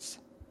podcasts.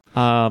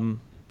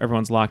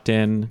 Everyone's locked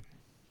in.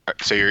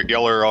 So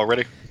y'all are all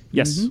ready?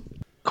 Yes.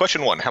 Mm-hmm.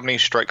 Question 1. How many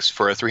strikes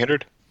for a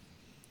 300?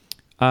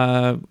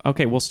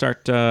 Okay, we'll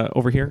start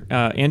over here.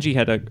 Angie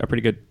had a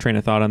pretty good train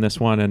of thought on this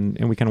one,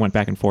 and we kind of went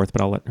back and forth,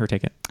 but I'll let her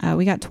take it.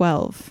 We got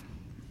 12.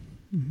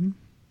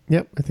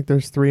 Yep, I think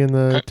there's 3 in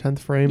the 10th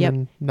frame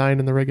and 9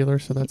 in the regular,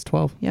 so that's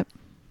 12. Yep.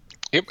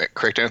 Yep,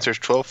 correct answer is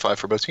 12, 5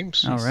 for both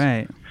teams. All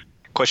right.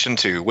 Question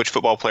 2. Which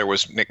football player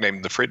was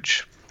nicknamed the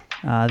Fridge?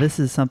 This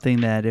is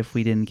something that if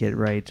we didn't get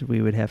right,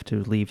 we would have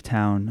to leave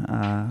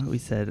town. We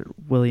said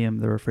William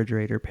the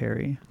Refrigerator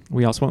Perry.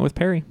 We also went with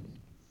Perry.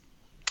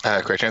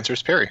 Correct answer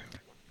is Perry.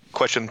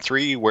 Question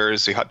 3. Where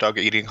is the hot dog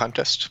eating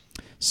contest?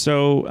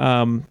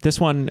 So this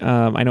one,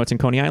 I know it's in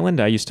Coney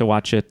Island. I used to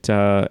watch it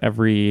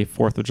every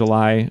 4th of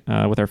July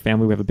with our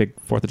family. We have a big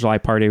 4th of July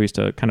party. We used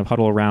to kind of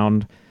huddle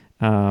around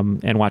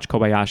and watch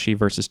Kobayashi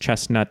versus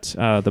Chestnut,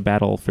 the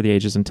battle for the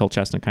ages until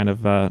Chestnut kind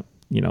of,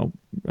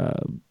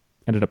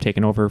 ended up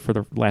taking over for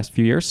the last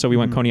few years. So we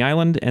went Coney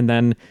Island, and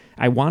then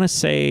I want to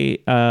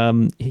say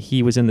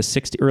he was in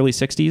the early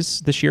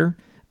 60s this year,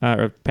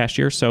 or past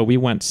year. So we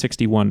went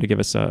 61 to give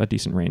us a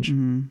decent range.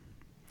 Mm-hmm.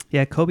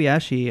 Yeah,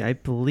 Kobayashi, I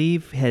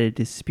believe, had a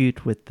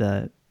dispute with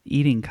the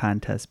eating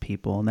contest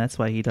people, and that's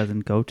why he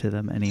doesn't go to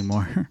them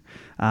anymore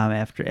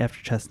after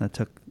Chestnut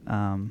took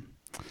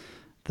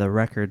the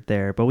record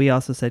there. But we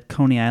also said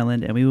Coney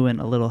Island, and we went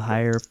a little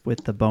higher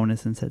with the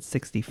bonus and said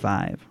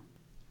 65.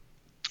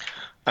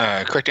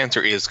 Correct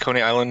answer is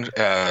Coney Island.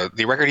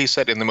 The record he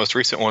set in the most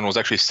recent one was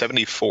actually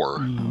 74.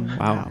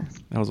 Wow.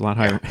 That was a lot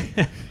higher.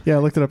 Yeah, I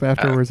looked it up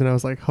afterwards, and I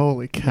was like,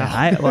 holy cow.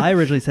 Yeah, I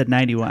originally said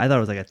 91. I thought it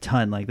was like a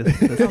ton. Like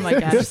this Oh my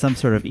gosh. is some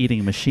sort of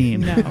eating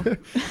machine. No.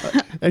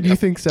 And you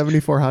think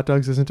 74 hot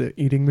dogs isn't an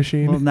eating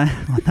machine? Well,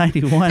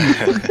 91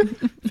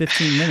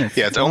 15 minutes.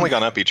 Yeah, it's only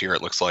gone up each year,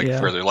 it looks like,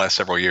 for the last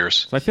several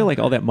years. So I feel like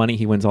all that money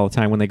he wins all the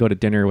time when they go to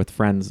dinner with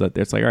friends, that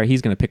it's like, all right,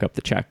 he's going to pick up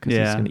the check because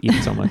he's going to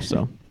eat so much.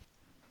 So.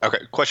 Okay,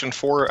 question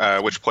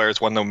 4. Which players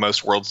won the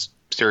most World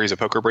Series of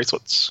Poker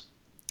bracelets?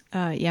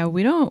 Yeah,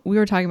 we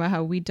were talking about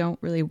how we don't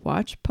really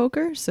watch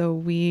poker, so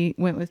we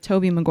went with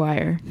Tobey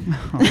Maguire.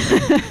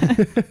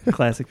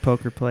 Classic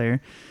poker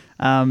player.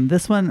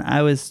 This one,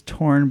 I was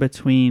torn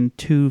between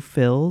two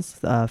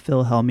Phils.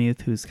 Phil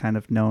Hellmuth, who's kind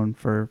of known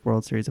for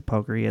World Series of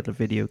Poker. He had a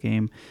video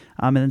game.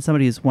 And then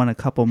somebody who's won a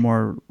couple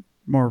more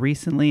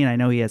recently, and I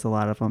know he has a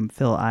lot of them,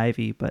 Phil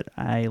Ivey, but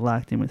I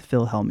locked in with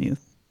Phil Hellmuth.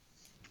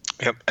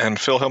 Yep, and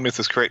Phil Hellmuth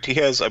is correct. He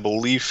has, I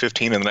believe,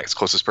 15, and the next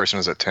closest person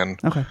is at 10.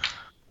 Okay.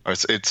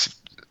 It's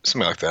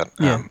something like that.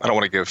 Yeah. I don't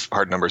want to give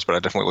hard numbers, but I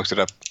definitely looked it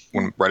up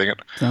when writing it.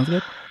 Sounds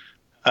good.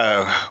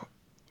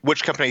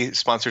 Which company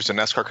sponsors the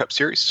NASCAR Cup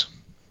Series?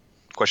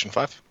 Question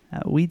 5.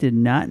 We did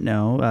not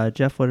know.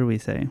 Jeff, what did we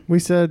say? We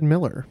said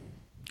Miller.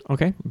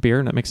 Okay,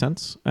 beer, that makes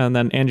sense. And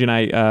then Angie and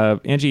I,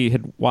 Angie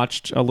had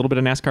watched a little bit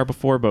of NASCAR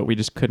before, but we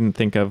just couldn't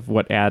think of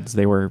what ads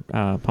they were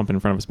pumping in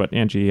front of us. But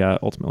Angie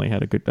ultimately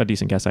had a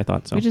decent guess, I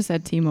thought. So We just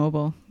said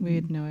T-Mobile. We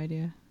had no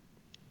idea.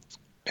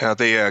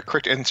 The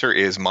correct answer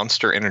is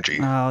Monster Energy.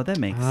 Oh, that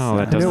makes sense.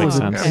 That does make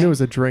sense. I knew it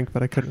was a drink,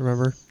 but I couldn't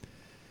remember.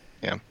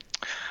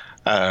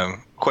 Yeah.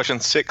 Question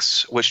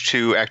 6. Which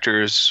 2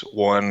 actors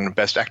won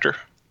Best Actor?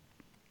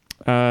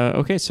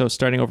 Okay, so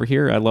starting over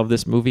here, I love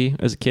this movie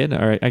as a kid.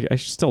 All right, I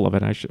still love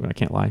it. I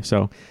can't lie.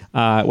 So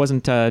it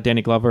wasn't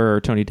Danny Glover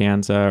or Tony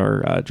Danza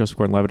or Joseph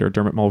Gordon-Levitt or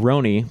Dermot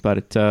Mulroney,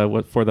 but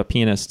for The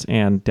Pianist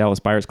and Dallas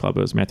Buyers Club, it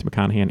was Matthew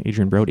McConaughey and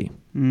Adrian Brody.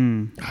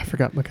 I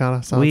forgot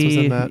McConaughey was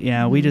in that.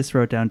 Yeah, we just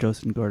wrote down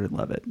Joseph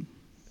Gordon-Levitt.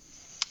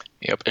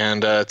 Yep,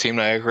 and Team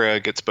Niagara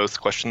gets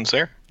both questions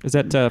there. Is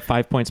that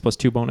 5 points plus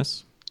 2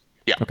 bonus?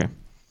 Yeah. Okay.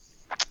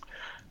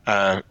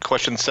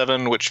 Question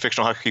 7. Which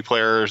fictional hockey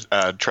player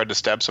tried to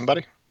stab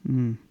somebody?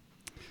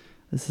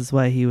 This is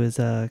why he was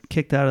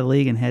kicked out of the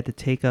league and had to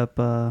take up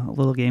a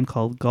little game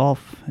called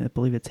golf. I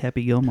believe it's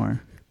Happy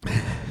Gilmore.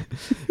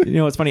 You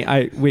know, it's funny.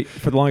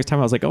 For the longest time,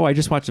 I was like, "Oh, I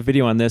just watched a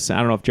video on this." I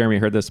don't know if Jeremy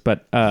heard this,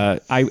 but I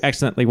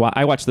accidentally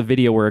I watched the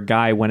video where a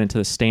guy went into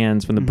the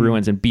stands from the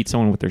Bruins and beat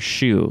someone with their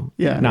shoe,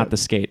 not the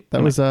skate.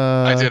 That was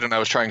I did, and I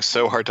was trying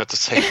so hard not to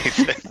say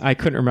anything. I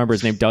couldn't remember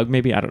his name. Doug,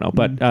 maybe, I don't know,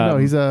 but no,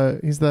 he's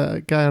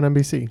the guy on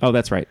NBC. Oh,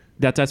 that's right.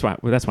 That's why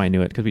I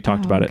knew it, because we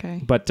talked about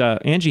it. But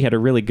Angie had a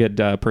really good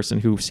person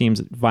who seems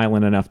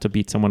violent enough to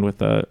beat someone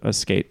with a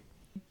skate.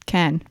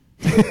 Ken.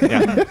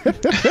 Yeah.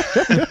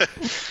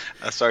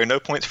 Sorry, no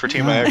points for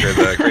Team Niagara.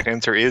 The correct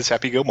answer is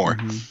Happy Gilmore.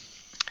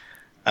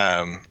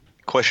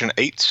 Question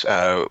 8.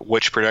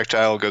 Which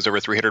projectile goes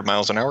over 300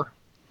 miles an hour?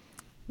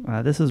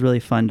 This was really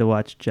fun to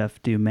watch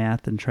Jeff do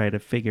math and try to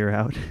figure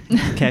out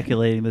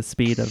calculating the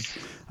speed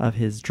of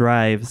his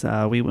drives.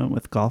 We went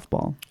with golf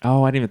ball.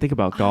 Oh, I didn't even think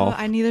about golf.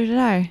 Neither did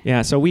I.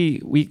 Yeah, so we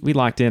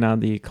locked in on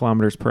the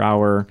kilometers per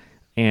hour,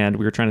 and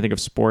we were trying to think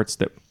of sports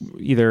that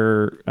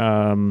either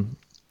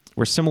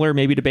were similar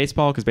maybe to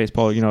baseball, because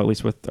baseball, at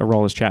least with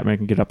Aroldis Chapman,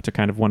 can get up to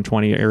kind of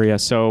 120 area.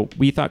 So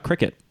we thought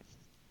cricket.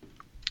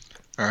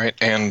 All right,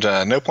 and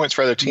no points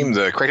for either team.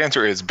 The correct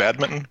answer is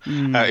badminton.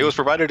 It was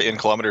provided in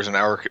kilometers an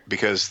hour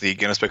because the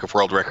Guinness Book of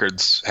World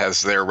Records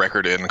has their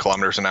record in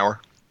kilometers an hour.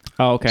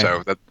 Oh, okay.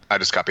 So I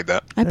just copied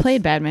that. I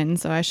played badminton,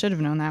 so I should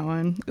have known that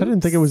one. I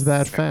didn't think it was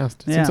that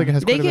fast. It seems like it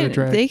has quite a bit of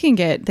drag. They can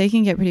get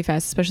pretty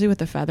fast, especially with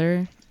the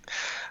feather.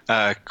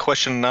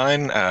 Question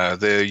 9.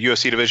 The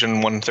UFC division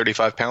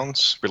 135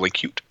 pounds. Really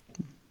cute.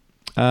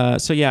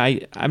 So yeah,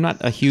 I'm not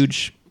a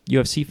huge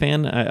UFC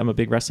fan. I'm a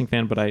big wrestling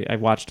fan, but I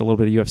watched a little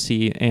bit of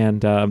UFC,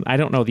 and I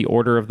don't know the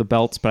order of the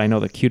belts, but I know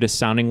the cutest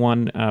sounding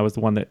one was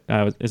the one that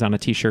is on a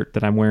T-shirt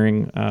that I'm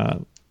wearing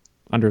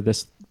under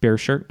this bear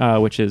shirt,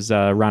 which is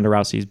Ronda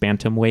Rousey's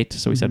bantamweight.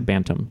 So we said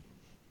bantam.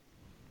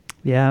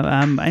 Yeah,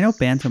 I know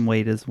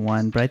bantamweight is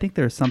one, but I think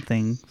there's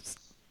something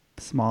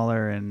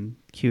smaller and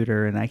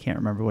cuter, and I can't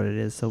remember what it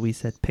is. So we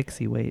said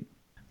pixie weight.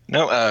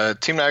 No,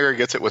 Team Niagara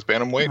gets it with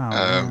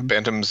bantamweight.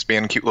 Bantams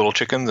being cute little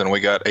chickens, and we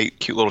got 8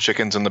 cute little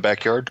chickens in the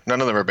backyard. None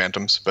of them are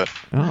bantams, but...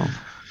 Oh.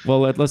 Well,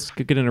 let's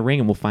get in a ring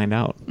and we'll find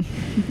out.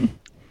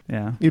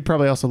 Yeah. You'd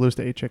probably also lose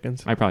to 8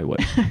 chickens. I probably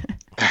would.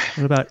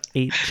 What about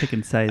 8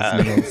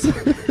 chicken-sized noodles?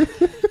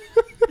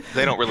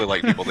 They don't really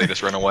like people. They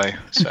just run away.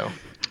 So,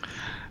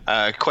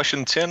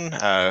 question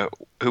 10,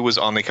 who was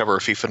on the cover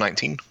of FIFA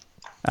 19?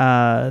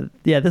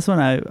 Yeah, this one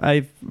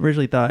I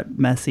originally thought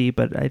Messi,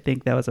 but I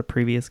think that was a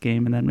previous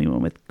game, and then we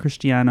went with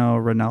Cristiano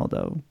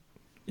Ronaldo.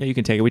 Yeah, you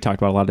can take it. We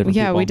talked about a lot of different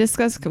people. We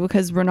discussed we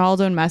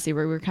Ronaldo and Messi we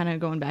were kind of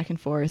going back and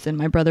forth, and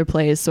my brother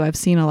plays, so I've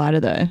seen a lot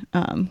of the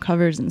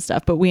covers and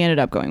stuff, but we ended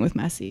up going with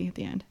Messi at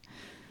the end.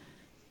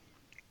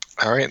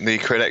 All right, the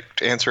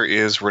correct answer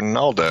is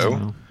Ronaldo.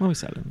 Oh, well, we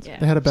said it. Yeah.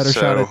 They had a better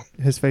shot at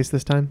his face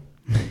this time.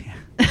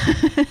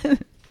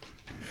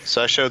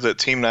 So I showed that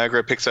Team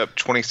Niagara picks up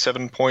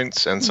 27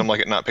 points and Some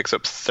Like It Not picks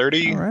up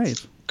 30. All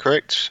right.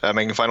 Correct.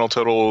 Making final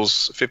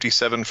totals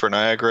 57 for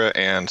Niagara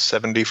and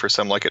 70 for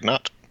Some Like It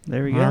Not.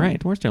 There we go. All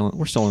right, we're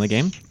still in the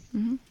game.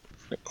 Mm-hmm.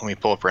 Let me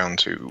pull up round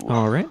 2.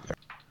 All right.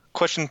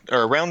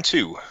 Round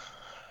 2.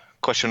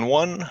 Question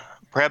 1.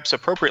 Perhaps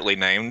appropriately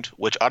named,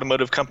 which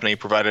automotive company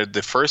provided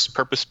the first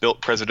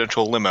purpose-built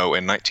presidential limo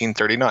in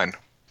 1939?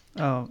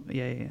 Oh,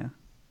 yeah.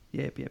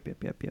 Yep.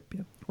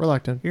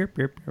 Reluctant.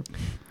 Yep.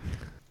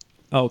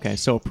 Oh, okay,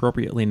 so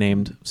appropriately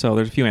named. So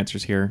there's a few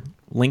answers here.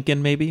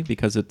 Lincoln, maybe,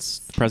 because it's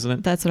the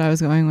president. That's what I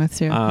was going with,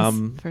 too. That's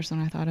the first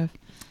one I thought of.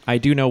 I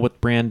do know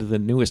what brand the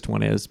newest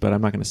one is, but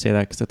I'm not going to say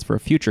that because that's for a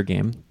future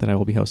game that I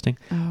will be hosting.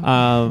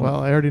 Oh.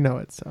 Well, I already know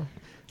it, so.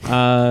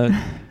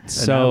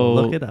 So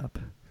look it up.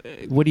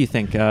 What do you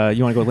think? You want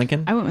to go with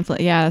Lincoln? I went with,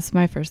 that's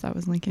my first thought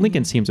was Lincoln.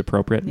 Lincoln seems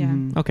appropriate. Yeah.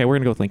 Okay, we're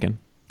going to go with Lincoln.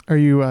 Are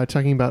you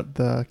talking about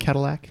the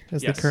Cadillac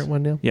as the current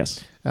one, Neil?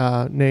 Yes.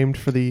 Named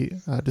for the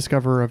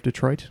discoverer of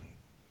Detroit,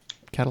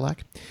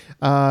 Cadillac.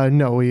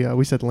 No,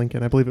 we said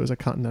Lincoln. I believe it was a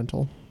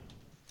Continental.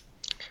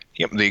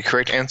 Yep, the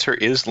correct answer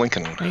is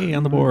Lincoln. Hey,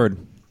 on the board.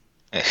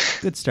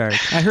 Good start.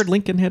 I heard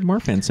Lincoln had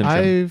Marfan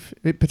syndrome.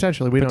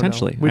 Potentially. We don't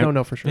know. We don't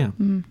know for sure. Yeah.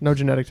 Mm-hmm. No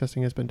genetic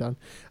testing has been done.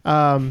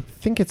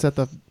 Think it's at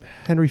the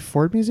Henry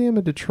Ford Museum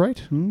in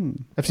Detroit.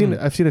 I've seen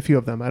a few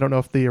of them. I don't know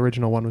if the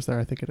original one was there.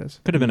 I think it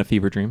is. Could have been a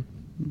fever dream.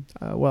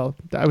 Well,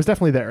 I was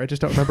definitely there. I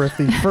just don't remember if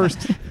the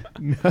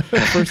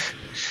first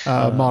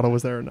model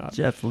was there or not.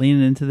 Jeff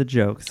leaning into the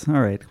jokes.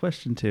 All right,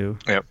 question 2.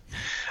 Yep.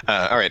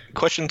 All right,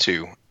 question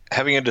 2.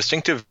 Having a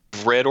distinctive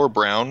red or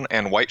brown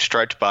and white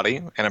striped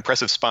body and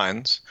impressive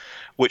spines,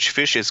 which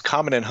fish is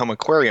common in home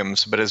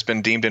aquariums but has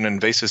been deemed an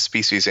invasive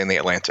species in the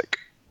Atlantic?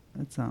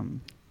 That's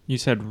You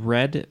said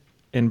red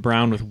and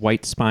brown with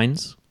white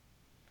spines?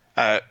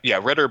 Yeah,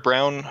 red or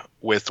brown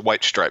with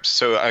white stripes.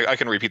 So I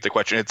can repeat the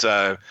question. It's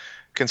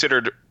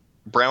considered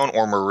brown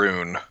or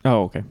maroon.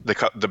 Oh, okay.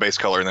 The base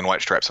color and then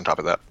white stripes on top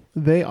of that.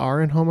 They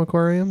are in home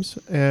aquariums,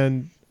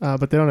 and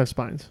but they don't have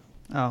spines.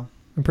 Oh,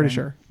 I'm pretty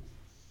sure.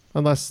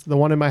 Unless the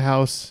one in my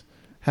house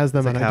has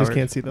them and I just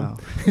can't see them. Oh.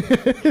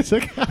 It's a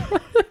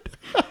coward.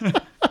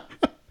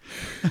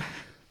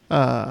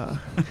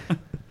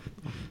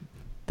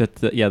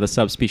 The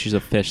subspecies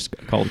of fish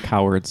called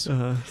cowards.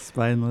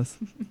 Spineless.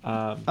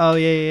 Oh,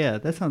 yeah.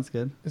 That sounds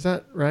good. Is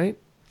that right?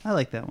 I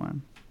like that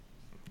one.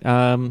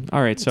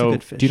 All right, so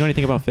do you know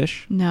anything about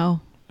fish?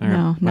 No. All right.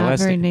 No, not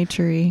very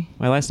nature-y.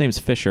 My last name's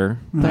Fisher,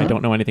 but I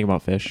don't know anything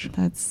about fish.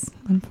 That's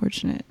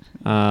unfortunate.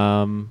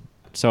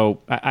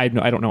 So I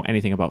don't know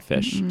anything about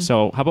fish. Mm-hmm.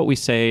 So how about we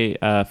say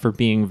for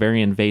being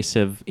very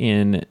invasive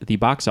in the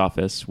box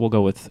office, we'll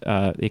go with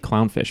a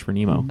clownfish for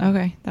Nemo.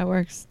 Okay, that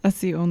works. That's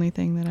the only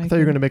thing that I thought you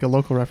were going to make a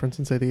local reference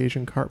and say the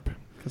Asian carp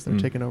because they're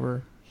taking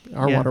over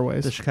our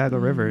waterways. The Chicago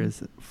River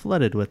is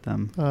flooded with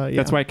them.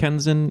 That's why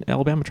Ken's in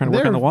Alabama trying to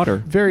work on the water.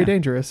 Very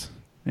dangerous.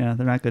 Yeah,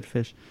 they're not good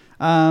fish.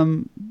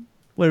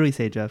 What do we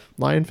say, Jeff?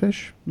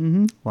 Lionfish?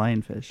 Mm-hmm.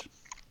 Lionfish.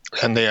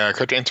 And the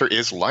correct answer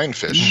is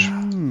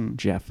lionfish.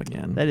 Jeff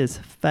again. That is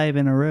 5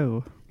 in a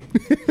row.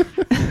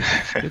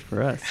 Good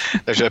for us.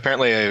 There's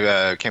apparently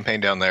a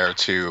campaign down there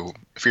to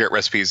figure out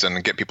recipes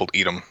and get people to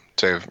eat them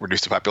to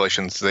reduce the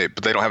populations.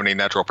 But they don't have any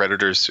natural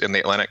predators in the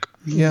Atlantic.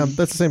 Yeah,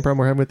 that's the same problem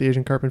we're having with the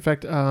Asian carp. In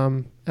fact,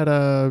 at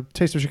a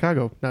Taste of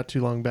Chicago not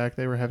too long back,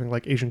 they were having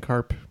like Asian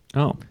carp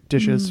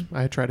dishes.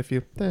 I had tried a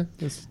few. They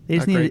just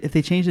need, if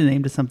they change the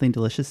name to something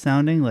delicious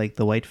sounding, like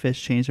the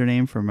Whitefish changed their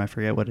name from I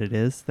forget what it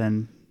is,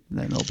 then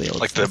they'll be able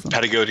like to the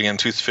Patagonian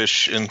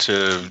toothfish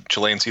into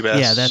Chilean sea bass.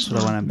 Yeah, that's the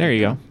one I'm There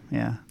you go.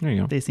 Yeah. There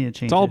you go. They just need to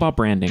change It's all about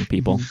branding,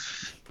 people.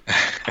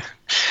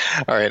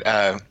 All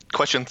right.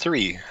 Question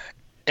 3.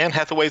 Anne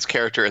Hathaway's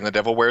character in The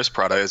Devil Wears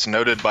Prada is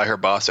noted by her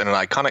boss in an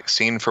iconic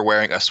scene for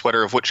wearing a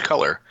sweater of which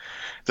color?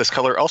 This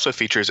color also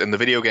features in the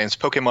video games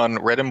Pokemon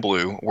Red and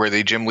Blue, where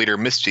the gym leader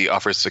Misty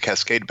offers the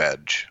Cascade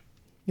badge.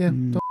 Yeah,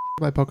 don't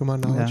my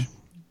Pokemon knowledge.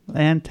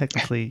 Yeah. And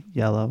technically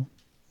yellow.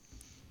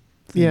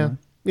 Yeah.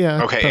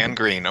 Yeah. Okay, and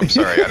green. I'm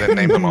sorry, I didn't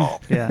name them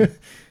all. Yeah.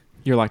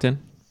 You're locked in?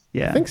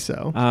 Yeah. I think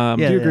so. Yeah,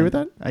 do you agree with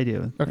that? I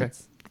do. Okay.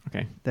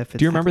 Okay. That fits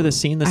Do you remember the the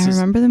scene? I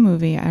remember the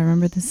movie. I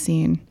remember the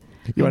scene.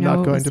 You I are know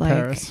not it going was to like-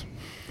 Paris.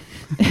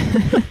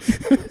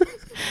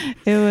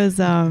 It was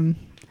I'm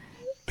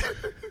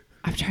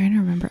trying to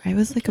remember. It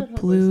was like a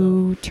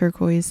blue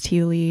turquoise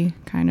tealy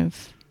kind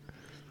of.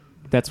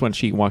 That's when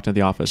she walked into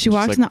the office. She and she's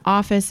walked like, in the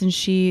office and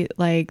she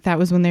like that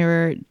was when they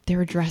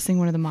were dressing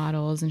one of the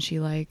models and she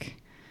like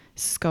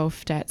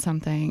scoffed at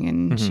something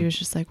and she was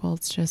just like, well,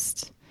 it's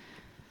just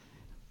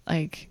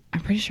like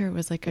I'm pretty sure it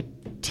was like a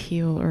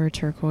teal or a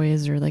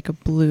turquoise or like a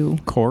blue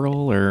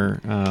coral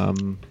or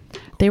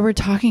They were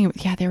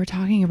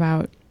talking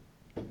about.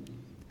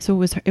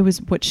 So it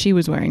was what she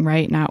was wearing,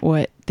 right? Not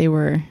what they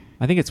were.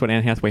 I think it's what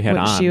Anne Hathaway had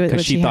What on she- because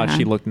what she she thought had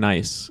she on. looked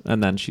nice,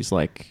 and then she's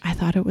like, I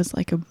thought it was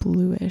like a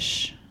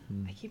bluish.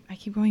 I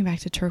keep going back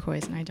to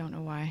turquoise, and I don't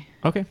know why.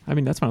 okay, I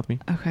mean that's fine with me.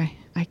 Okay,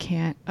 I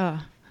can't. All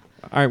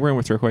right, we're in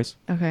with turquoise.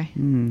 Okay.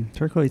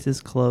 Turquoise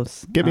is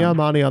close. Get me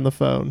Amani on the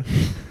phone.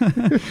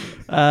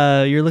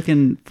 You're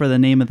looking for the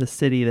name of the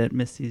city that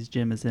Misty's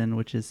gym is in,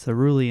 which is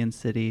Cerulean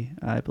City.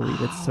 I believe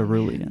it's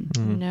Cerulean.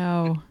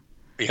 No.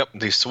 Yep,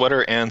 the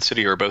sweater and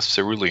city are both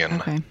cerulean.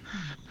 Okay.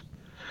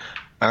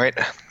 All right.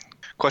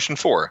 Question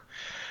 4.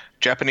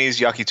 Japanese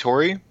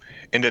yakitori,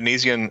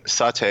 Indonesian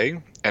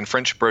satay, and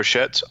French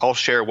brochette all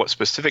share what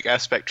specific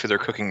aspect to their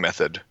cooking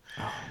method?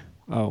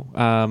 Oh,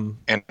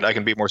 And I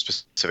can be more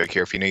specific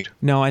here if you need.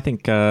 no, I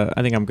think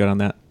I'm good on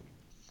that.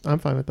 I'm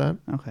fine with that.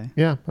 Okay.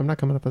 Yeah, I'm not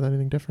coming up with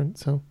anything different.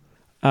 So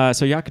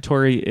So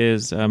yakitori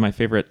is my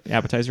favorite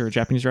appetizer at a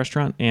Japanese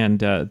restaurant, and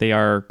they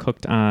are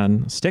cooked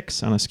on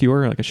sticks on a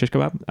skewer, like a shish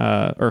kebab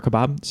or a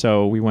kebab.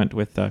 So we went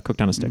with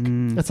cooked on a stick.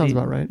 that sounds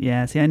about right.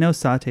 Yeah. See, I know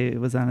satay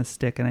was on a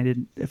stick,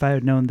 and if I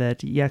had known that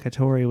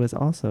yakitori was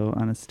also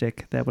on a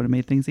stick, that would have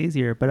made things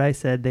easier. But I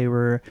said they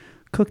were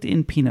cooked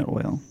in peanut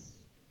oil.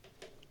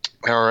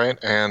 All right,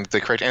 and the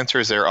correct answer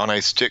is they're on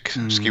a stick,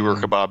 skewer,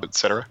 kebab,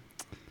 etc.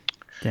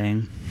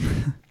 Dang.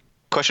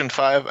 Question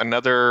 5,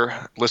 another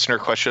listener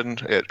question,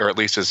 or at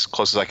least as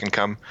close as I can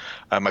come.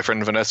 My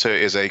friend Vanessa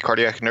is a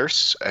cardiac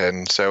nurse,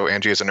 and so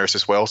Angie is a nurse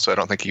as well, so I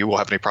don't think you will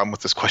have any problem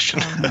with this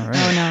question. All right.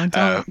 Oh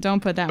no!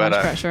 Don't put that much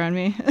pressure on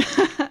me.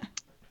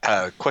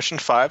 Question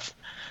 5,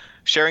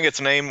 sharing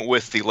its name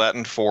with the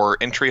Latin for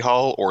entry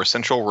hall or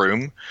central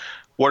room,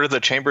 what are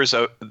the chambers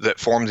that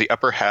form the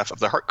upper half of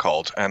the heart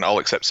called? And I'll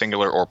accept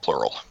singular or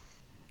plural.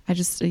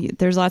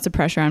 There's lots of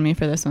pressure on me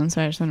for this one,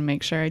 so I just want to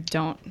make sure I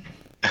don't.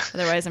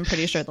 Otherwise, I'm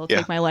pretty sure they'll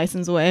take my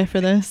license away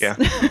for this. Yeah.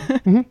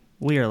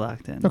 We are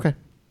locked in. Okay.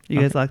 You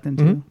guys locked in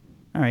too?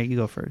 All right, you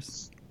go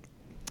first.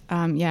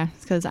 Yeah,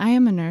 because I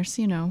am a nurse.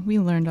 You know, we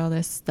learned all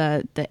this.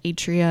 The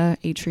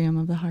atrium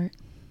of the heart.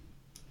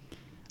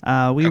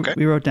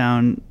 We wrote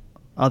down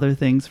other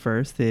things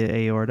first: the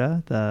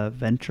aorta, the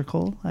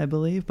ventricle, I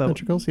believe. But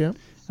Ventricles, yeah.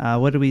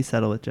 what did we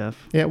settle with, Jeff?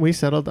 Yeah, we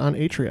settled on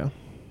atria.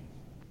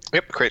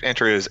 Yep, correct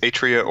answer is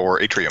atria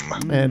or atrium.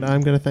 And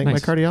I'm going to thank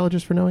Nice. my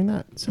cardiologist for knowing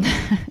that. So.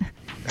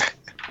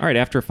 All right,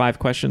 after 5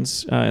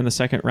 questions in the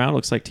second round,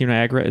 looks like Team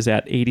Niagara is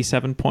at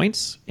 87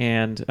 points,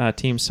 and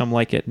Team Some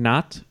Like It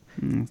Not.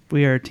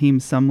 We are Team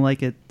Some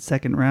Like It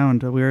second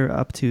round. We're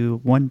up to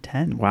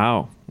 110.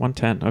 Wow,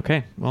 110.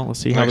 Okay, well, let's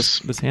see how Nice.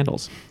 this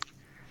handles.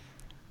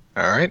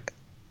 All right.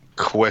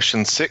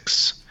 Question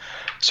 6.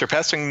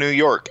 Surpassing New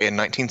York in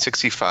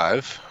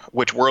 1965,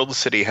 which world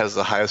city has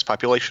the highest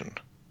population?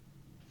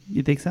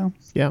 You think so?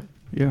 Yeah.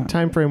 Yeah.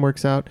 Time frame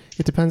works out.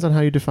 It depends on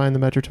how you define the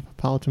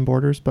metropolitan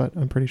borders, but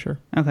I'm pretty sure.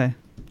 Okay.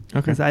 Okay.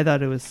 Because I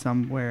thought it was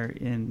somewhere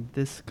in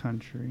this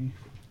country.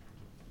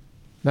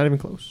 Not even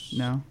close.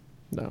 No?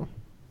 No.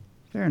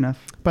 Fair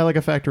enough. By like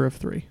a factor of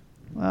 3.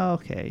 Well,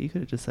 okay. You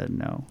could have just said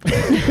no.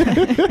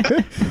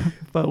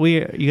 But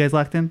you guys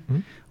locked in? Mm-hmm.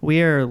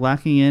 We are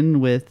locking in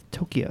with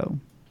Tokyo.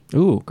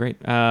 Ooh, great.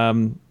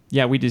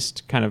 Yeah, we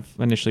just kind of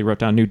initially wrote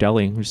down New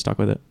Delhi. We just stuck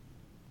with it.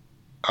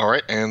 All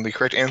right, and the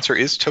correct answer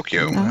is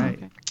Tokyo. Oh, right.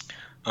 okay.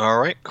 All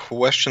right,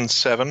 question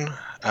 7.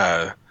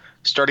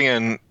 Starting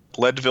in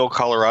Leadville,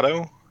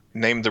 Colorado,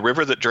 name the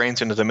river that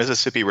drains into the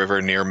Mississippi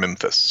River near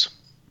Memphis.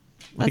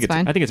 That's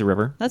fine. I think it's a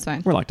river. That's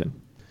fine. We're locked in.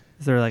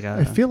 Is there like a...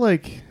 I feel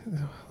like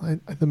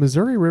the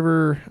Missouri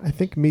River, I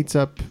think, meets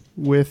up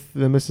with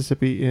the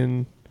Mississippi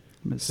in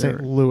Missouri.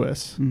 St.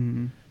 Louis,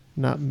 Mhm.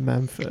 not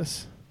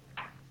Memphis.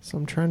 So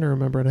I'm trying to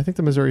remember. And I think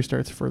the Missouri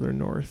starts further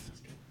north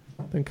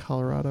than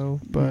Colorado,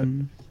 but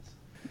Mhm.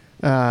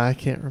 I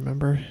can't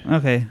remember.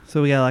 Okay,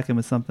 so we got to lock in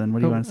with something.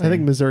 What do you want to say? I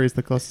think Missouri is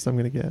the closest I'm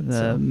going to get. The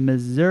so.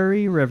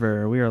 Missouri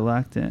River. We are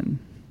locked in.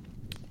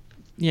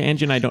 Yeah,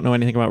 Angie and I don't know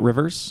anything about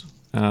rivers.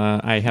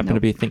 I happen to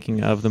be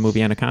thinking of the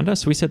movie Anaconda,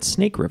 so we said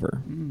Snake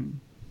River.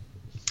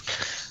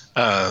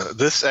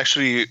 This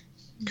actually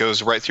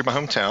goes right through my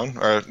hometown,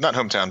 or not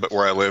hometown, but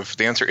where I live.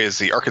 The answer is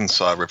the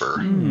Arkansas River.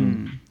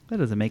 That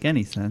doesn't make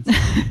any sense.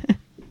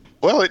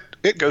 Well,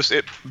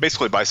 it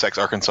basically bisects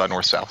Arkansas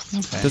north-south.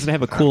 Okay. Does it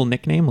have a cool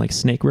nickname like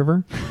Snake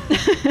River?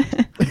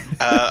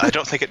 I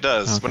don't think it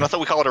does, but I thought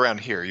we call it around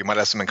here. You might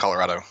ask them in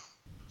Colorado.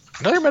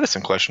 Another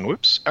medicine question.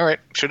 Whoops. All right.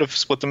 Should have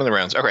split them in the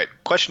rounds. All right.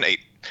 Question 8.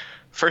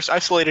 First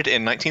isolated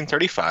in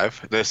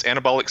 1935, this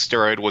anabolic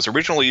steroid was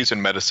originally used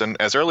in medicine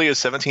as early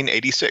as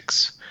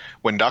 1786,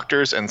 when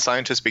doctors and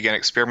scientists began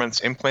experiments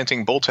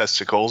implanting bull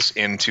testicles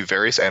into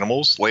various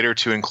animals, later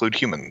to include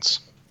humans.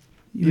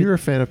 You're a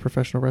fan of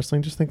professional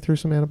wrestling. Just think through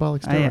some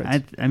anabolic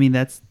steroids. I mean,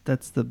 that's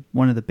the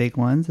one of the big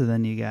ones, and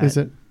then you got. Is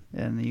it?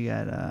 And you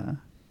got.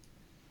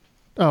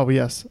 Oh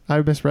yes,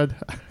 I misread.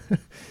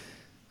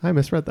 I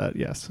misread that.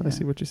 Yes, I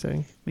see what you're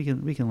saying. We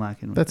can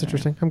lock in. With That's that.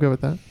 interesting. I'm good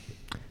with that.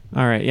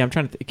 All right. Yeah, I'm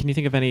trying to. Can you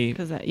think of any?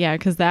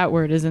 Because that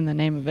word is in the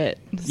name of it.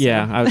 So.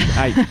 Yeah,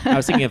 I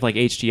was thinking of like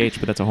HGH,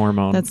 but that's a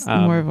hormone. That's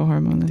more of a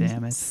hormone.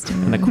 Damn it.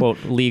 And the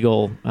quote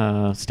legal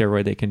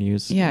steroid they can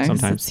use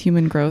sometimes. It's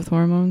human growth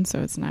hormone, so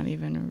it's not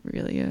even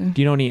really a.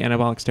 Do you know any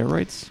anabolic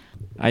steroids?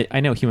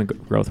 I know human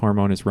growth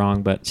hormone is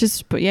wrong, but you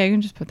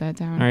can just put that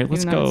down. All right,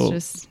 let's go.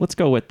 Let's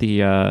go with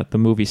the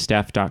movie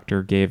staff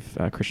doctor gave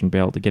Christian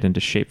Bale to get into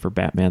shape for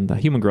Batman, the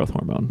human growth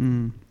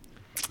hormone.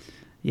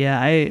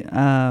 Yeah,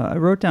 I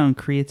wrote down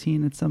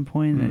creatine at some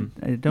point. And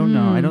I don't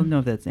know. I don't know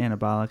if that's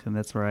anabolic, and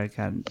that's where I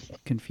got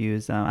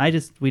confused.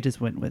 We just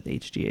went with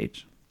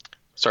HGH.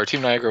 Sorry,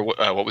 Team Niagara.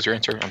 What was your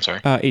answer? I'm sorry.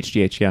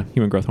 HGH, yeah,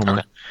 human growth hormone.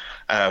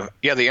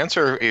 Okay. The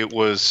answer, it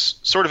was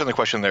sort of in the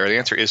question there. The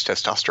answer is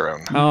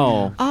testosterone.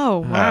 Oh,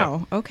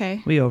 wow.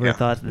 Okay. We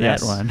overthought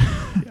that one.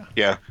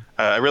 Yeah.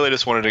 I really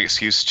just wanted an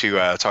excuse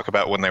to talk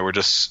about when they were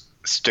just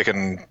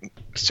sticking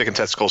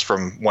testicles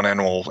from one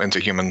animal into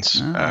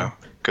humans,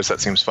 because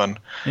that seems fun.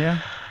 Yeah.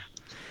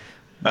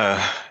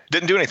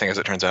 Didn't do anything, as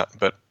it turns out,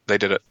 but they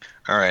did it.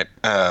 All right.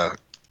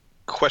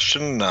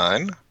 Question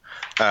 9.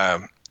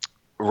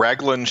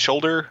 Raglan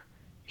shoulder,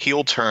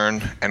 heel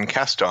turn, and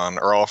cast on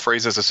are all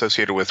phrases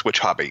associated with which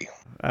hobby?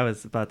 I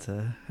was about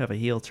to have a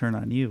heel turn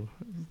on you.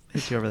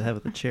 Hit you over the head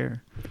with a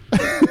chair.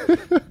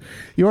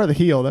 You are the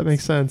heel. That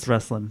makes sense. It's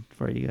wrestling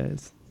for you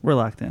guys. We're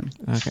locked in.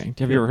 Okay.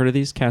 Have you ever heard of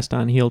these? Cast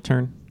on, heel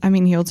turn? I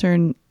mean, heel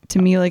turn, to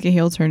me, like a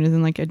heel turn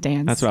isn't like a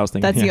dance. That's what I was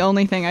thinking. That's the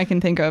only thing I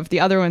can think of. The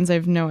other ones, I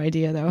have no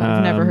idea, though.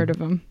 I've never heard of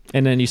them.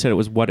 And then you said it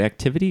was what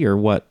activity or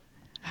what?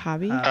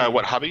 Hobby?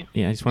 What hobby?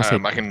 Yeah, I just want to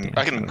say.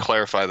 I can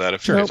clarify that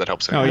if that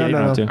helps. Oh, yeah, you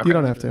don't have to. You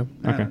don't have to.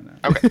 Okay.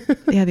 Okay.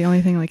 Yeah, the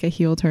only thing like a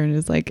heel turn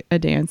is like a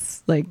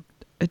dance, like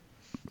a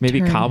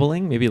maybe turn.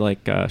 cobbling, maybe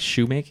like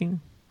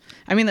shoemaking.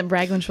 I mean, the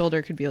Raglan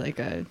shoulder could be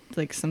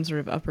like some sort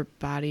of upper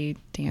body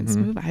dance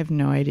move. I have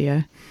no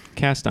idea.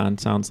 Cast on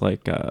sounds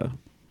like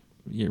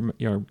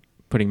you're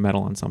putting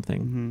metal on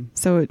something.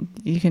 So do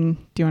you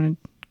want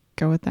to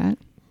go with that?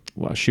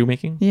 Well,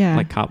 shoemaking? Yeah.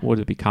 Like would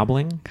it be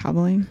cobbling?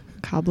 Cobbler.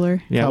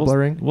 Yeah,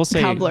 Cobblering. We'll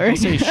say Cobbler. We'll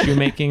say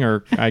shoemaking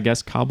or I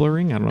guess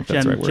cobblering. I don't know if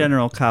that's the right word.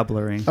 General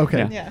cobblering.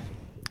 Okay. Yeah.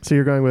 So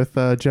you're going with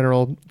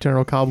general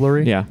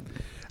cobblery? Yeah.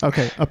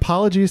 Okay.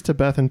 Apologies to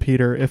Beth and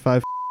Peter if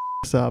I've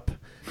this up,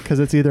 because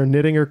it's either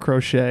knitting or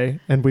crochet,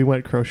 and we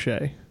went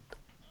crochet.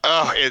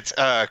 Oh, it's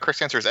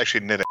correct answer is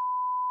actually knitting.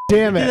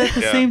 Damn it. That's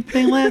the same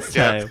thing last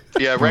time.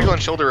 Yeah, Raglan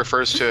shoulder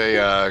refers to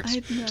a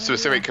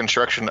specific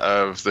construction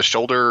of the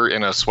shoulder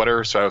in a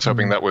sweater. So I was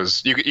hoping that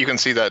was you can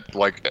see that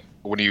like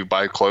when you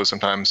buy clothes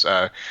sometimes.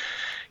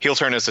 Heel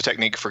turn is the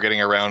technique for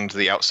getting around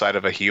the outside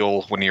of a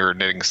heel when you're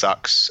knitting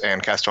socks,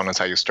 and cast on is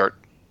how you start.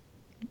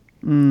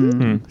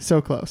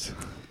 So close.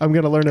 I'm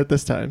gonna learn it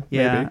this time.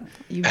 Yeah.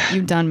 Maybe.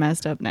 You done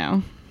messed up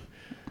now.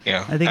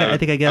 Yeah. I guess.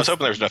 I was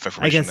hoping there was enough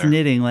information I guess there.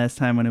 knitting last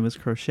time when it was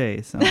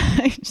crochet. So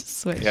I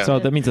just switched. Yeah. So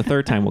that means the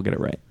third time we'll get it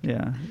right.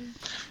 yeah.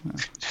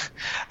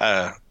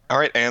 All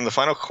right, and the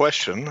final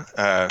question.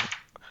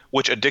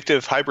 Which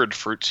addictive hybrid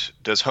fruit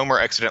does Homer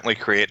accidentally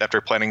create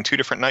after planting 2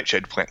 different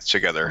nightshade plants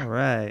together? All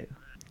right.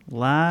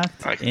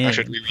 Locked in. I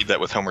should reread that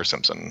with Homer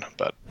Simpson,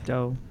 but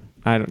Dope.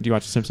 Do you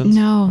watch The Simpsons?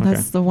 No, Okay.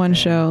 that's the one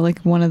show, like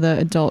one of the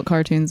adult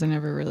cartoons I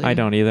never really. I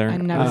don't either. I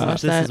never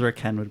watched This that. is where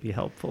Ken would be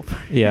helpful.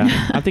 Yeah,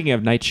 I'm thinking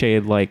of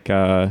nightshade like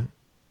I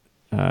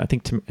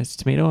think it's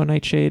tomato a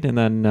nightshade, and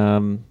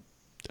then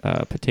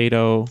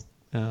potato.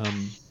 I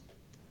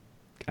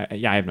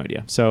have no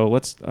idea. So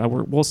let's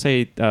we'll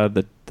say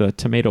the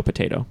tomato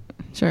potato.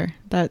 Sure,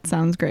 that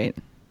sounds great.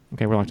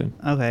 Okay, we're locked in.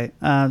 Okay.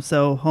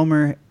 So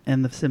Homer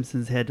and the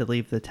Simpsons had to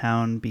leave the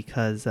town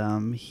because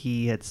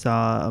he had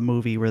saw a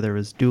movie where there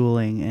was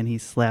dueling, and he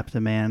slapped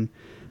a man.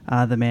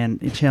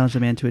 He challenged the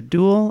man to a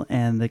duel,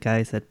 and the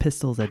guy said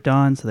pistols at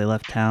dawn, so they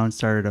left town,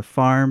 started a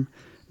farm.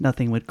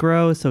 Nothing would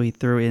grow, so he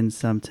threw in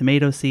some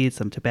tomato seeds,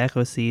 some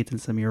tobacco seeds,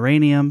 and some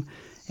uranium,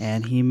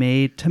 and he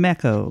made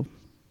tobacco.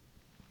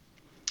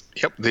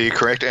 Yep, the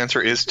correct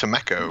answer is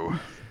tobacco.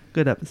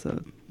 Good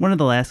episode. One of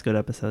the last good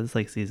episodes,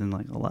 like season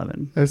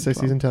 11. I would say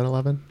season 10,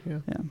 11. Yeah.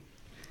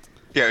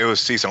 Yeah, it was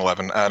season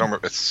 11. I don't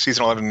remember. It's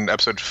season 11,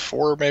 episode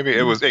 4, maybe.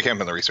 It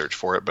came in the research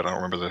for it, but I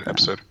don't remember the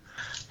episode.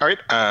 All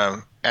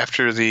right.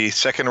 After the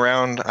second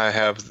round, I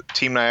have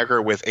Team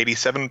Niagara with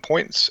 87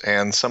 points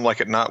and Some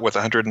Like It Not with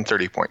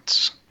 130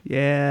 points.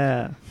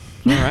 Yeah.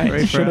 All right.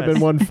 It should have been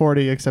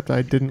 140, except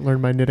I didn't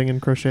learn my knitting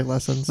and crochet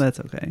lessons. That's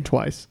okay.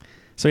 Twice.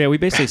 So yeah, we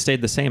basically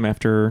stayed the same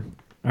after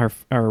our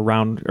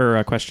round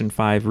or question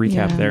 5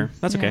 recap there.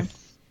 That's okay.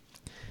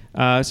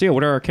 So yeah,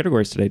 what are our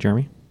categories today,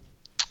 Jeremy?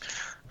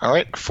 All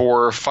right.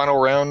 For final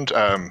round,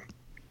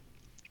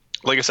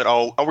 like I said,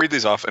 I'll read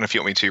these off, and if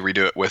you want me to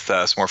redo it with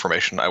some more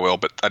information, I will.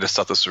 But I just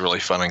thought this was really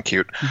fun and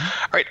cute. All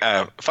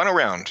right. Final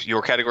round.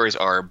 Your categories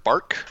are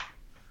bark,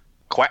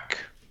 quack,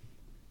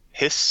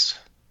 hiss,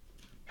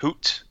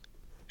 hoot,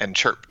 and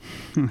chirp.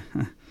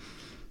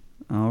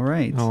 All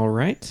right. All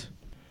right.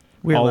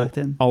 We're locked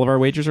in. All of our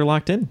wagers are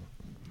locked in.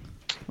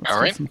 All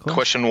right.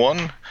 Question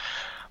 1.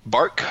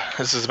 Bark.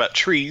 This is about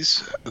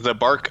trees. The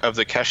bark of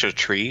the cassia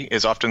tree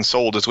is often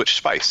sold as which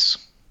spice?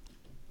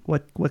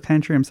 What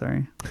kind of tree? I'm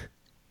sorry.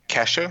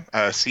 Cassia.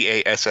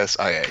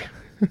 Cassia.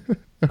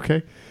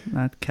 Okay.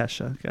 Not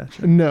Kesha.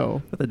 Gotcha.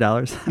 No. With a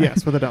dollar sign.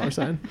 Yes, with a dollar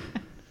sign.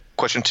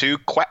 Question 2.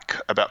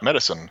 Quack. About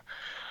medicine.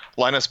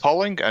 Linus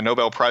Pauling, a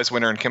Nobel Prize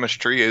winner in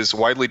chemistry, is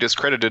widely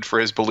discredited for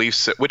his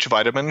beliefs that which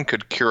vitamin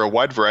could cure a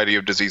wide variety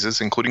of diseases,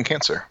 including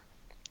cancer.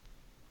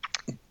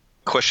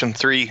 Question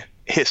 3.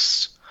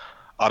 Hiss.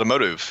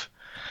 Automotive.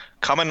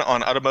 Common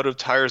on automotive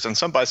tires and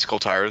some bicycle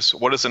tires,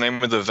 what is the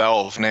name of the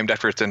valve named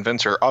after its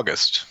inventor,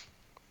 August?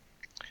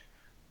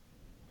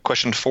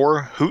 Question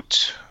 4.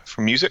 Hoot.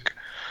 For music.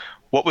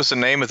 What was the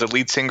name of the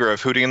lead singer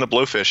of Hootie and the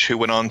Blowfish who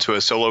went on to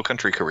a solo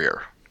country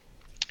career?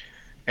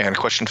 And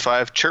question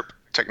 5. Chirp.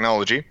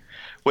 Technology.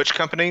 Which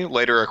company,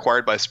 later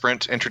acquired by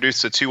Sprint,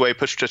 introduced the two-way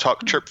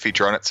push-to-talk chirp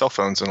feature on its cell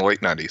phones in the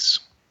late 90s?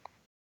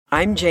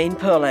 I'm Jane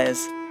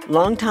Perlez,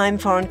 longtime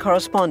foreign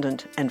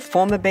correspondent and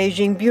former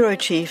Beijing bureau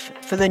chief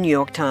for the New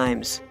York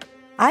Times.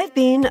 I've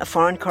been a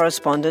foreign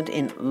correspondent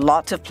in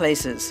lots of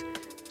places: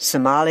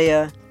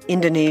 Somalia,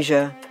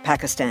 Indonesia,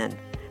 Pakistan,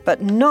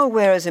 but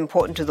nowhere as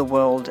important to the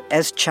world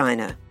as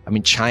China. I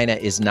mean, China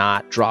is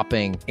not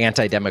dropping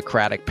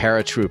anti-democratic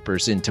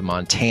paratroopers into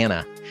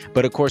Montana.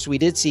 But of course, we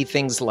did see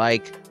things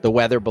like the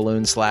weather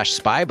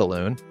balloon/spy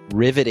balloon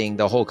riveting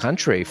the whole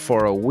country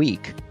for a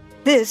week.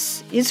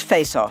 This is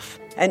Face Off,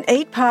 an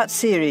 8-part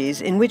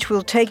series in which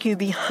we'll take you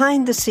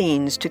behind the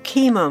scenes to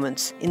key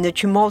moments in the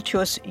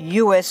tumultuous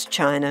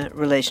U.S.-China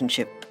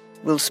relationship.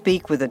 We'll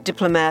speak with a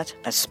diplomat,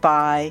 a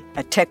spy,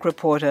 a tech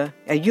reporter,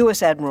 a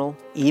U.S. admiral,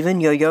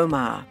 even Yo-Yo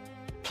Ma.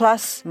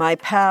 Plus, my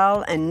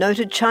pal and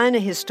noted China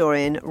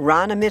historian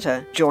Rana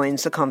Mitter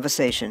joins the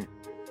conversation.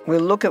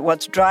 We'll look at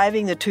what's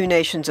driving the two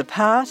nations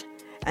apart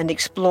and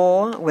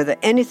explore whether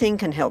anything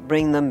can help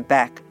bring them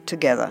back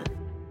together.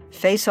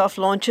 Face Off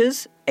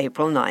launches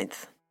April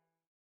 9th.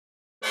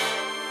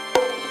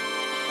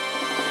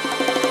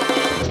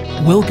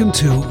 Welcome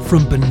to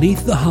From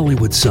Beneath the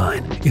Hollywood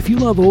Sign. If you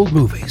love old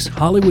movies,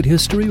 Hollywood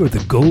history, or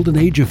the golden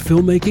age of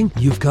filmmaking,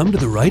 you've come to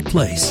the right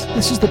place.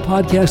 This is the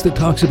podcast that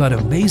talks about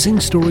amazing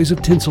stories of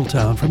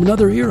Tinseltown from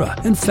another era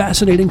and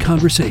fascinating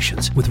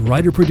conversations with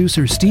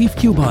writer-producer Steve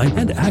Cubine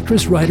and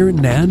actress-writer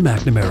Nan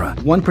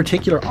McNamara. One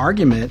particular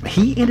argument,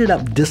 he ended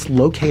up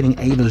dislocating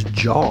Ava's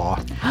jaw.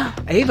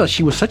 Ava,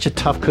 she was such a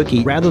tough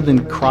cookie. Rather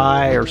than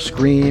cry or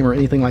scream or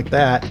anything like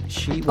that,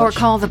 Or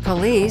call the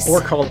police.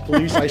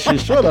 She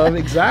should have,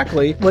 exactly.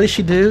 What does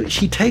she do?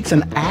 She takes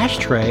an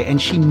ashtray and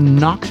she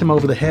knocks him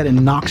over the head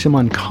and knocks him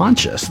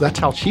unconscious. That's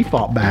how she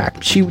fought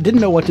back. She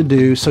didn't know what to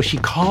do, so she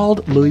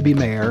called Louis B.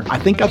 Mayer. I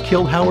think I've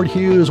killed Howard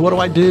Hughes. What do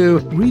I do?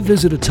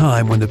 Revisit a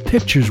time when the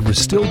pictures were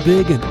still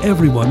big and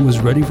everyone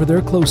was ready for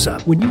their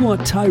close-up. When you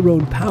want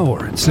Tyrone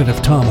Power instead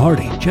of Tom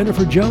Hardy,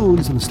 Jennifer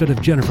Jones instead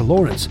of Jennifer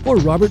Lawrence, or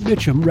Robert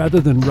Mitchum rather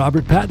than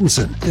Robert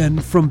Pattinson, then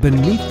From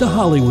Beneath the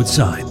Hollywood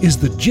Sign is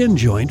the gin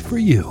joint for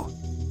you.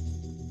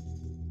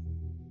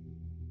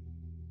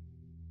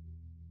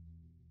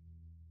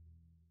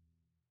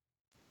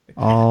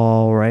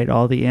 All right,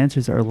 all the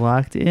answers are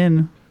locked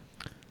in.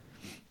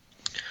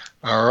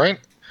 All right.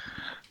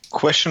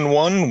 Question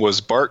 1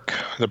 was bark.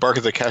 The bark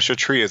of the cassia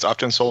tree is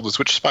often sold as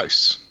which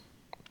spice?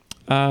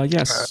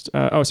 Yes.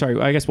 Sorry.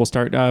 I guess we'll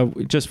start.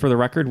 Just for the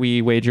record,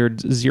 we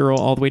wagered 0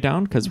 all the way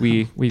down because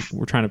we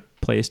were trying to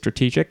play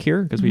strategic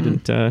here because we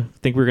didn't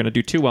think we were going to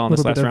do too well in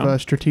this last round. A little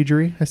bit of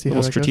strategery. I see a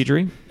little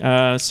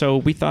strategery. So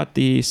we thought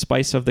the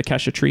spice of the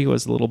cassia tree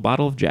was a little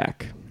bottle of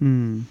Jack.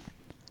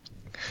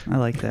 I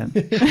like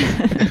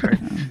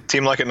that.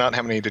 Team Like It Not,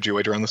 how many did you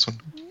wager on this one?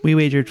 We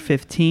wagered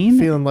 15.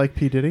 Feeling like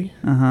P. Diddy.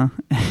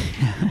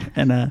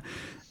 And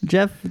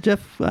Jeff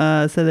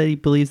said that he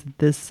believes that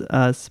this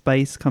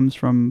spice comes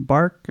from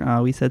bark.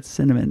 We said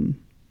cinnamon.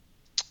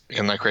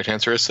 And the correct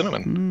answer is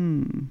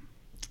cinnamon.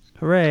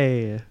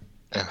 Hooray.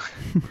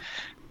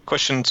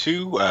 Question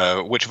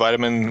 2, which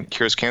vitamin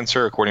cures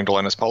cancer according to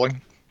Linus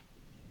Pauling?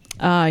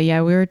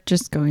 Yeah, we were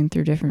just going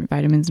through different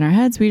vitamins in our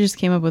heads. We just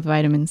came up with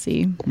vitamin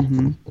C.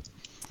 Mm-hmm.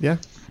 Yeah.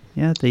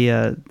 Yeah,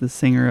 the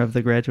singer of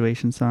the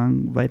graduation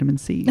song, Vitamin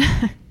C.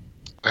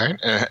 All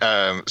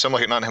right. Some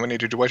Like It Not, how many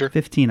did you wager?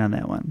 15 on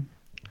that one.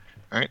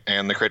 All right,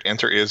 and the correct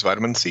answer is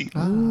vitamin C.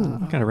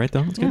 Got it right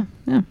though. That's good.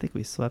 Yeah, I think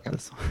we swept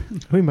this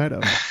one. We might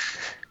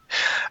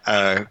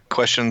have.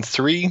 Question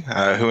 3: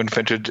 Who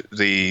invented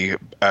the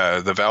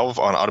valve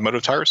on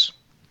automotive tires?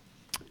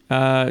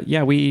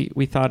 Yeah,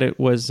 we thought it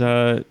was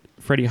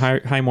Freddie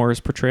Highmore's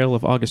portrayal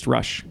of August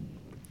Rush.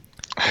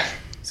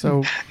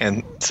 So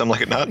and some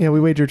like it not. Yeah, we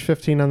wagered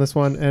 15 on this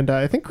one, and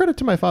I think credit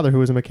to my father, who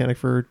was a mechanic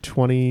for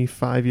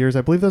 25 years.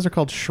 I believe those are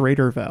called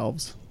Schrader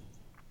valves.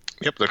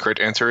 Yep, the correct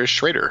answer is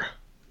Schrader.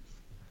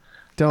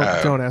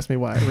 Don't ask me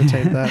why I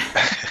retained that.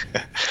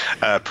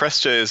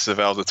 Presta is the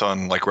valve that's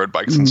on like road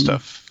bikes and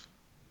stuff.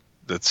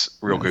 That's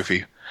real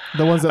goofy.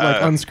 The ones that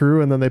like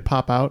unscrew and then they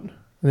pop out, and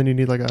then you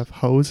need like a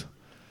hose.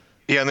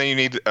 Yeah, and then you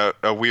need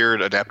a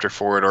weird adapter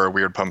for it or a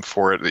weird pump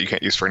for it that you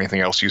can't use for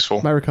anything else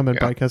useful. My recumbent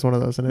bike has one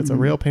of those, and it's a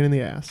real pain in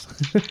the ass.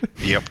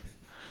 Yep.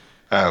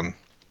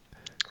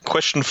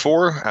 Question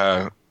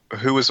 4: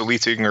 Who was the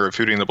lead singer of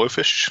Hootie and the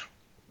Blowfish?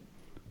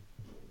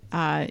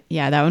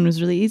 Yeah, that one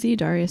was really easy.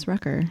 Darius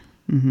Rucker.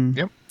 Mm-hmm.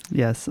 Yep.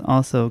 Yes,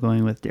 also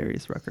going with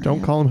Darius Rucker.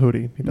 Don't call him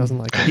Hootie. He doesn't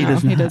like it. He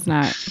does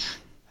not.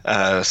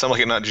 Some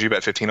like it not. Did you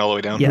bet 15 all the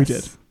way down? Yes. We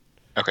did.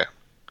 Okay.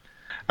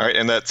 All right,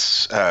 and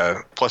that's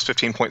plus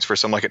 15 points for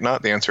Some Like It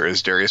Not. The answer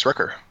is Darius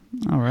Rucker.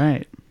 All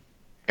right.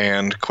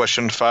 And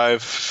question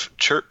 5: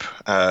 Chirp.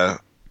 Who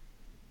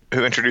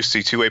introduced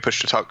the two-way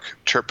push-to-talk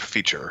chirp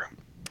feature?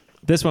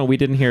 This one, we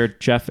didn't hear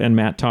Jeff and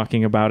Matt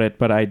talking about it,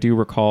 but I do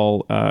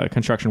recall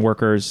construction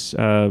workers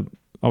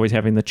always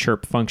having the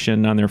chirp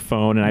function on their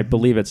phone, and I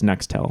believe it's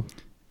Nextel.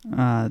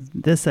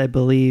 This, I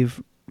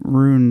believe,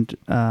 ruined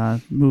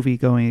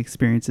movie-going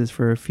experiences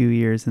for a few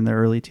years in the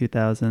early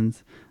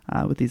 2000s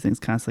with these things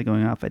constantly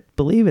going off. I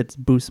believe it's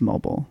Boost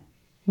Mobile.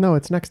 No,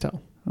 it's Nextel.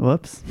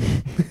 Whoops.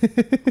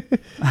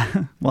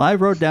 Well, I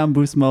wrote down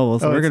Boost Mobile,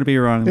 so we're going to be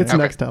wrong there. It's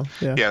Nextel.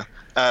 Yeah.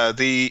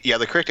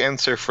 The correct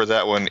answer for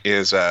that one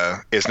is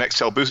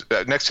Nextel.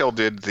 Nextel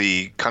did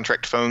the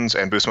contract phones,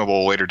 and Boost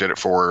Mobile later did it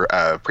for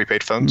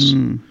prepaid phones.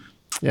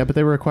 Yeah, but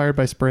they were acquired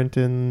by Sprint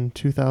in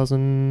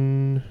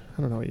 2000.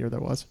 I don't know what year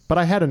that was, but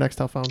I had a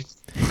Nextel phone,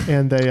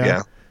 and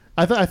they.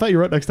 I thought you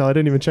wrote Nextel. I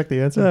didn't even check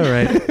the answer. All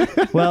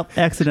right. Well,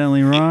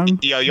 accidentally wrong.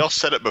 Yeah, y'all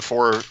said it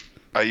before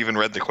I even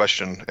read the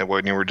question, and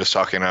when you were just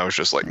talking, I was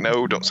just like,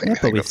 no, don't say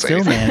anything. But we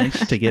still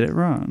managed to get it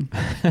wrong.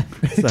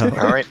 So.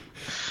 All right.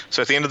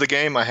 So at the end of the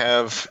game, I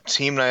have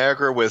Team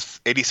Niagara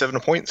with 87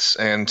 points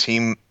and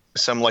Team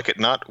Some Like It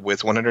Not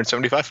with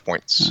 175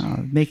 points.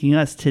 Making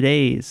us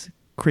today's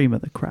cream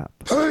of the crop.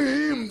 I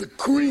am the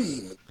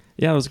cream.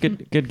 Yeah, it was a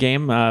good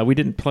game. We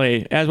didn't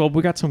play as well.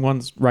 We got some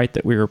ones right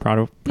that we were proud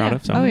of.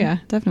 So. Oh, yeah,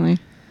 definitely.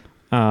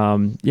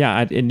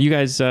 And you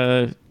guys,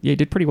 you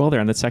did pretty well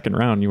there in the second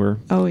round. You were.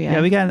 Oh yeah.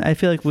 Yeah, we got. I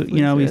feel like we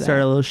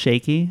started a little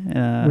shaky.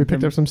 We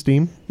picked up some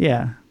steam.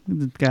 Yeah.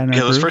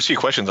 Those first few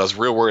questions, I was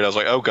real worried. I was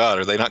like, "Oh God,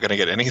 are they not going to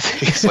get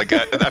anything?" It's like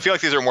I feel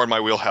like these are more in my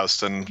wheelhouse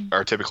than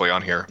are typically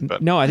on here.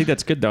 But no, I think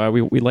that's good though.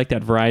 We like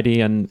that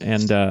variety, and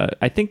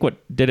I think what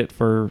did it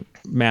for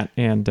Matt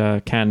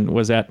and Ken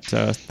was at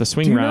the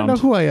swing round. Do you not know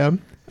who I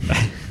am?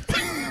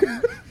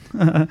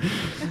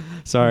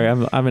 Sorry,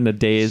 I'm in a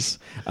daze.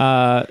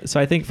 So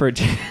I think for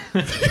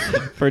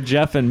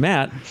Jeff and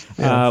Matt,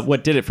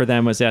 what did it for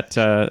them was at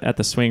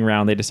the swing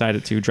round, they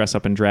decided to dress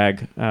up and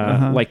drag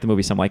like the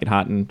movie Some Like It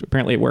Hot, and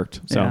apparently it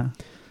worked. So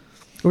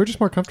we're just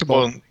more comfortable.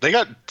 Well, they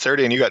got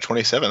 30 and you got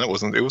 27.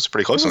 It was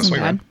pretty close in the swing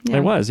round. Yeah.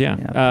 It was,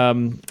 yeah.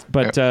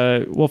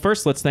 Well,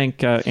 first let's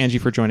thank Angie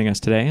for joining us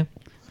today.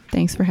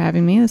 Thanks for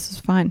having me. This was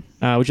fun.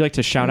 Would you like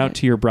to shout out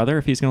to your brother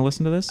if he's going to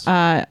listen to this?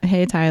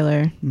 Hey,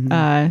 Tyler.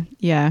 Mm-hmm.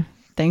 Yeah.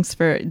 Thanks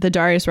for the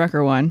Darius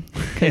Rucker one,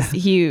 because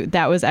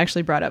that was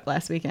actually brought up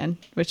last weekend,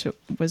 which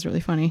was really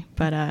funny.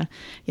 But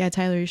yeah,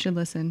 Tyler, you should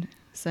listen.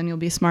 Then you'll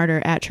be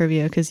smarter at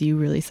trivia because you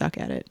really suck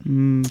at it.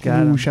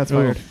 Got him. Shots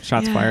fired.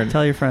 Shots fired.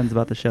 Tell your friends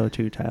about the show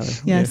too, Tyler.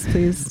 Yes,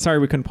 please. Sorry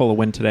we couldn't pull a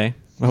win today.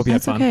 I hope you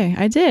had fun. That's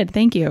okay. I did.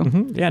 Thank you.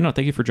 Mm-hmm. Yeah, no,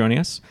 thank you for joining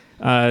us.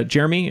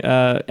 Jeremy,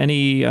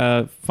 any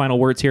final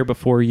words here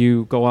before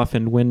you go off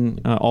and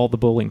win all the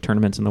bowling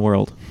tournaments in the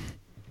world?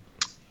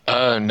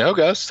 No,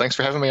 guys. Thanks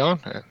for having me on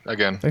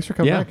again. Thanks for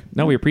coming back.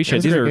 No, we appreciate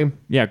it. These are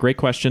great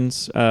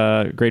questions,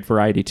 great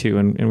variety too,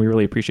 and we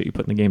really appreciate you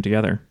putting the game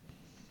together.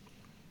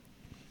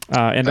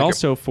 And thank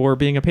also you for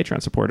being a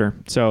Patreon supporter.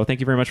 So thank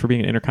you very much for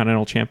being an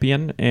Intercontinental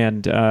Champion.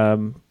 And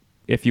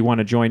if you want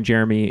to join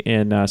Jeremy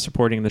in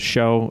supporting the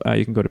show,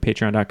 you can go to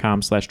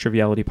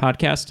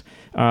patreon.com/trivialitypodcast.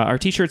 Our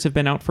t-shirts have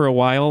been out for a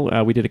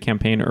while. We did a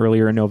campaign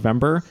earlier in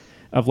November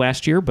of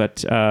last year,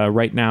 but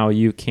right now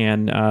you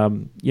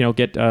can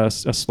get a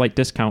slight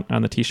discount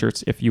on the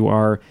t-shirts if you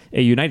are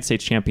a United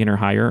States champion or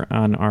higher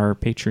on our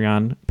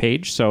Patreon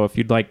page. So if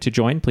you'd like to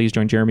join, please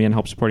join Jeremy and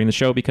help supporting the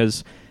show,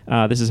 because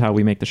this is how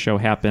we make the show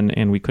happen,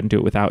 and we couldn't do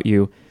it without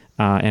you,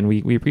 and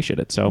we appreciate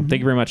it. So thank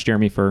you very much,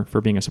 Jeremy, for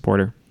being a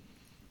supporter.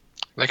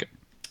 Thank you.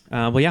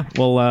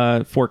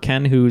 For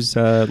Ken, who's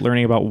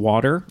learning about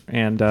water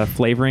and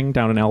flavoring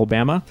down in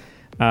Alabama,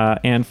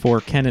 and for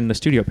Ken in the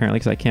studio, apparently,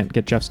 because I can't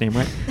get Jeff's name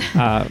right.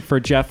 For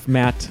Jeff,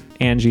 Matt,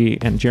 Angie,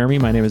 and Jeremy,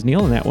 my name is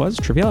Neil, and that was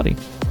Triviality.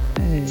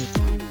 Hey.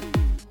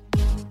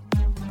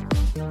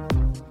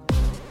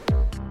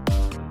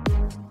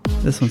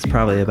 This one's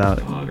probably about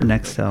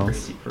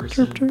Nextels.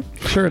 Chirp, chirp.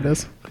 Sure it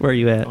is. Where are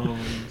you at? Where are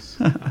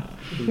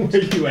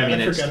you at? I mean,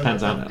 it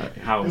depends on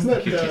how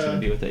cute she's going to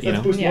be with it.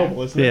 That's Boost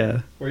Mobile, isn't it?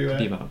 Yeah. Where are you at?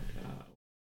 Devo.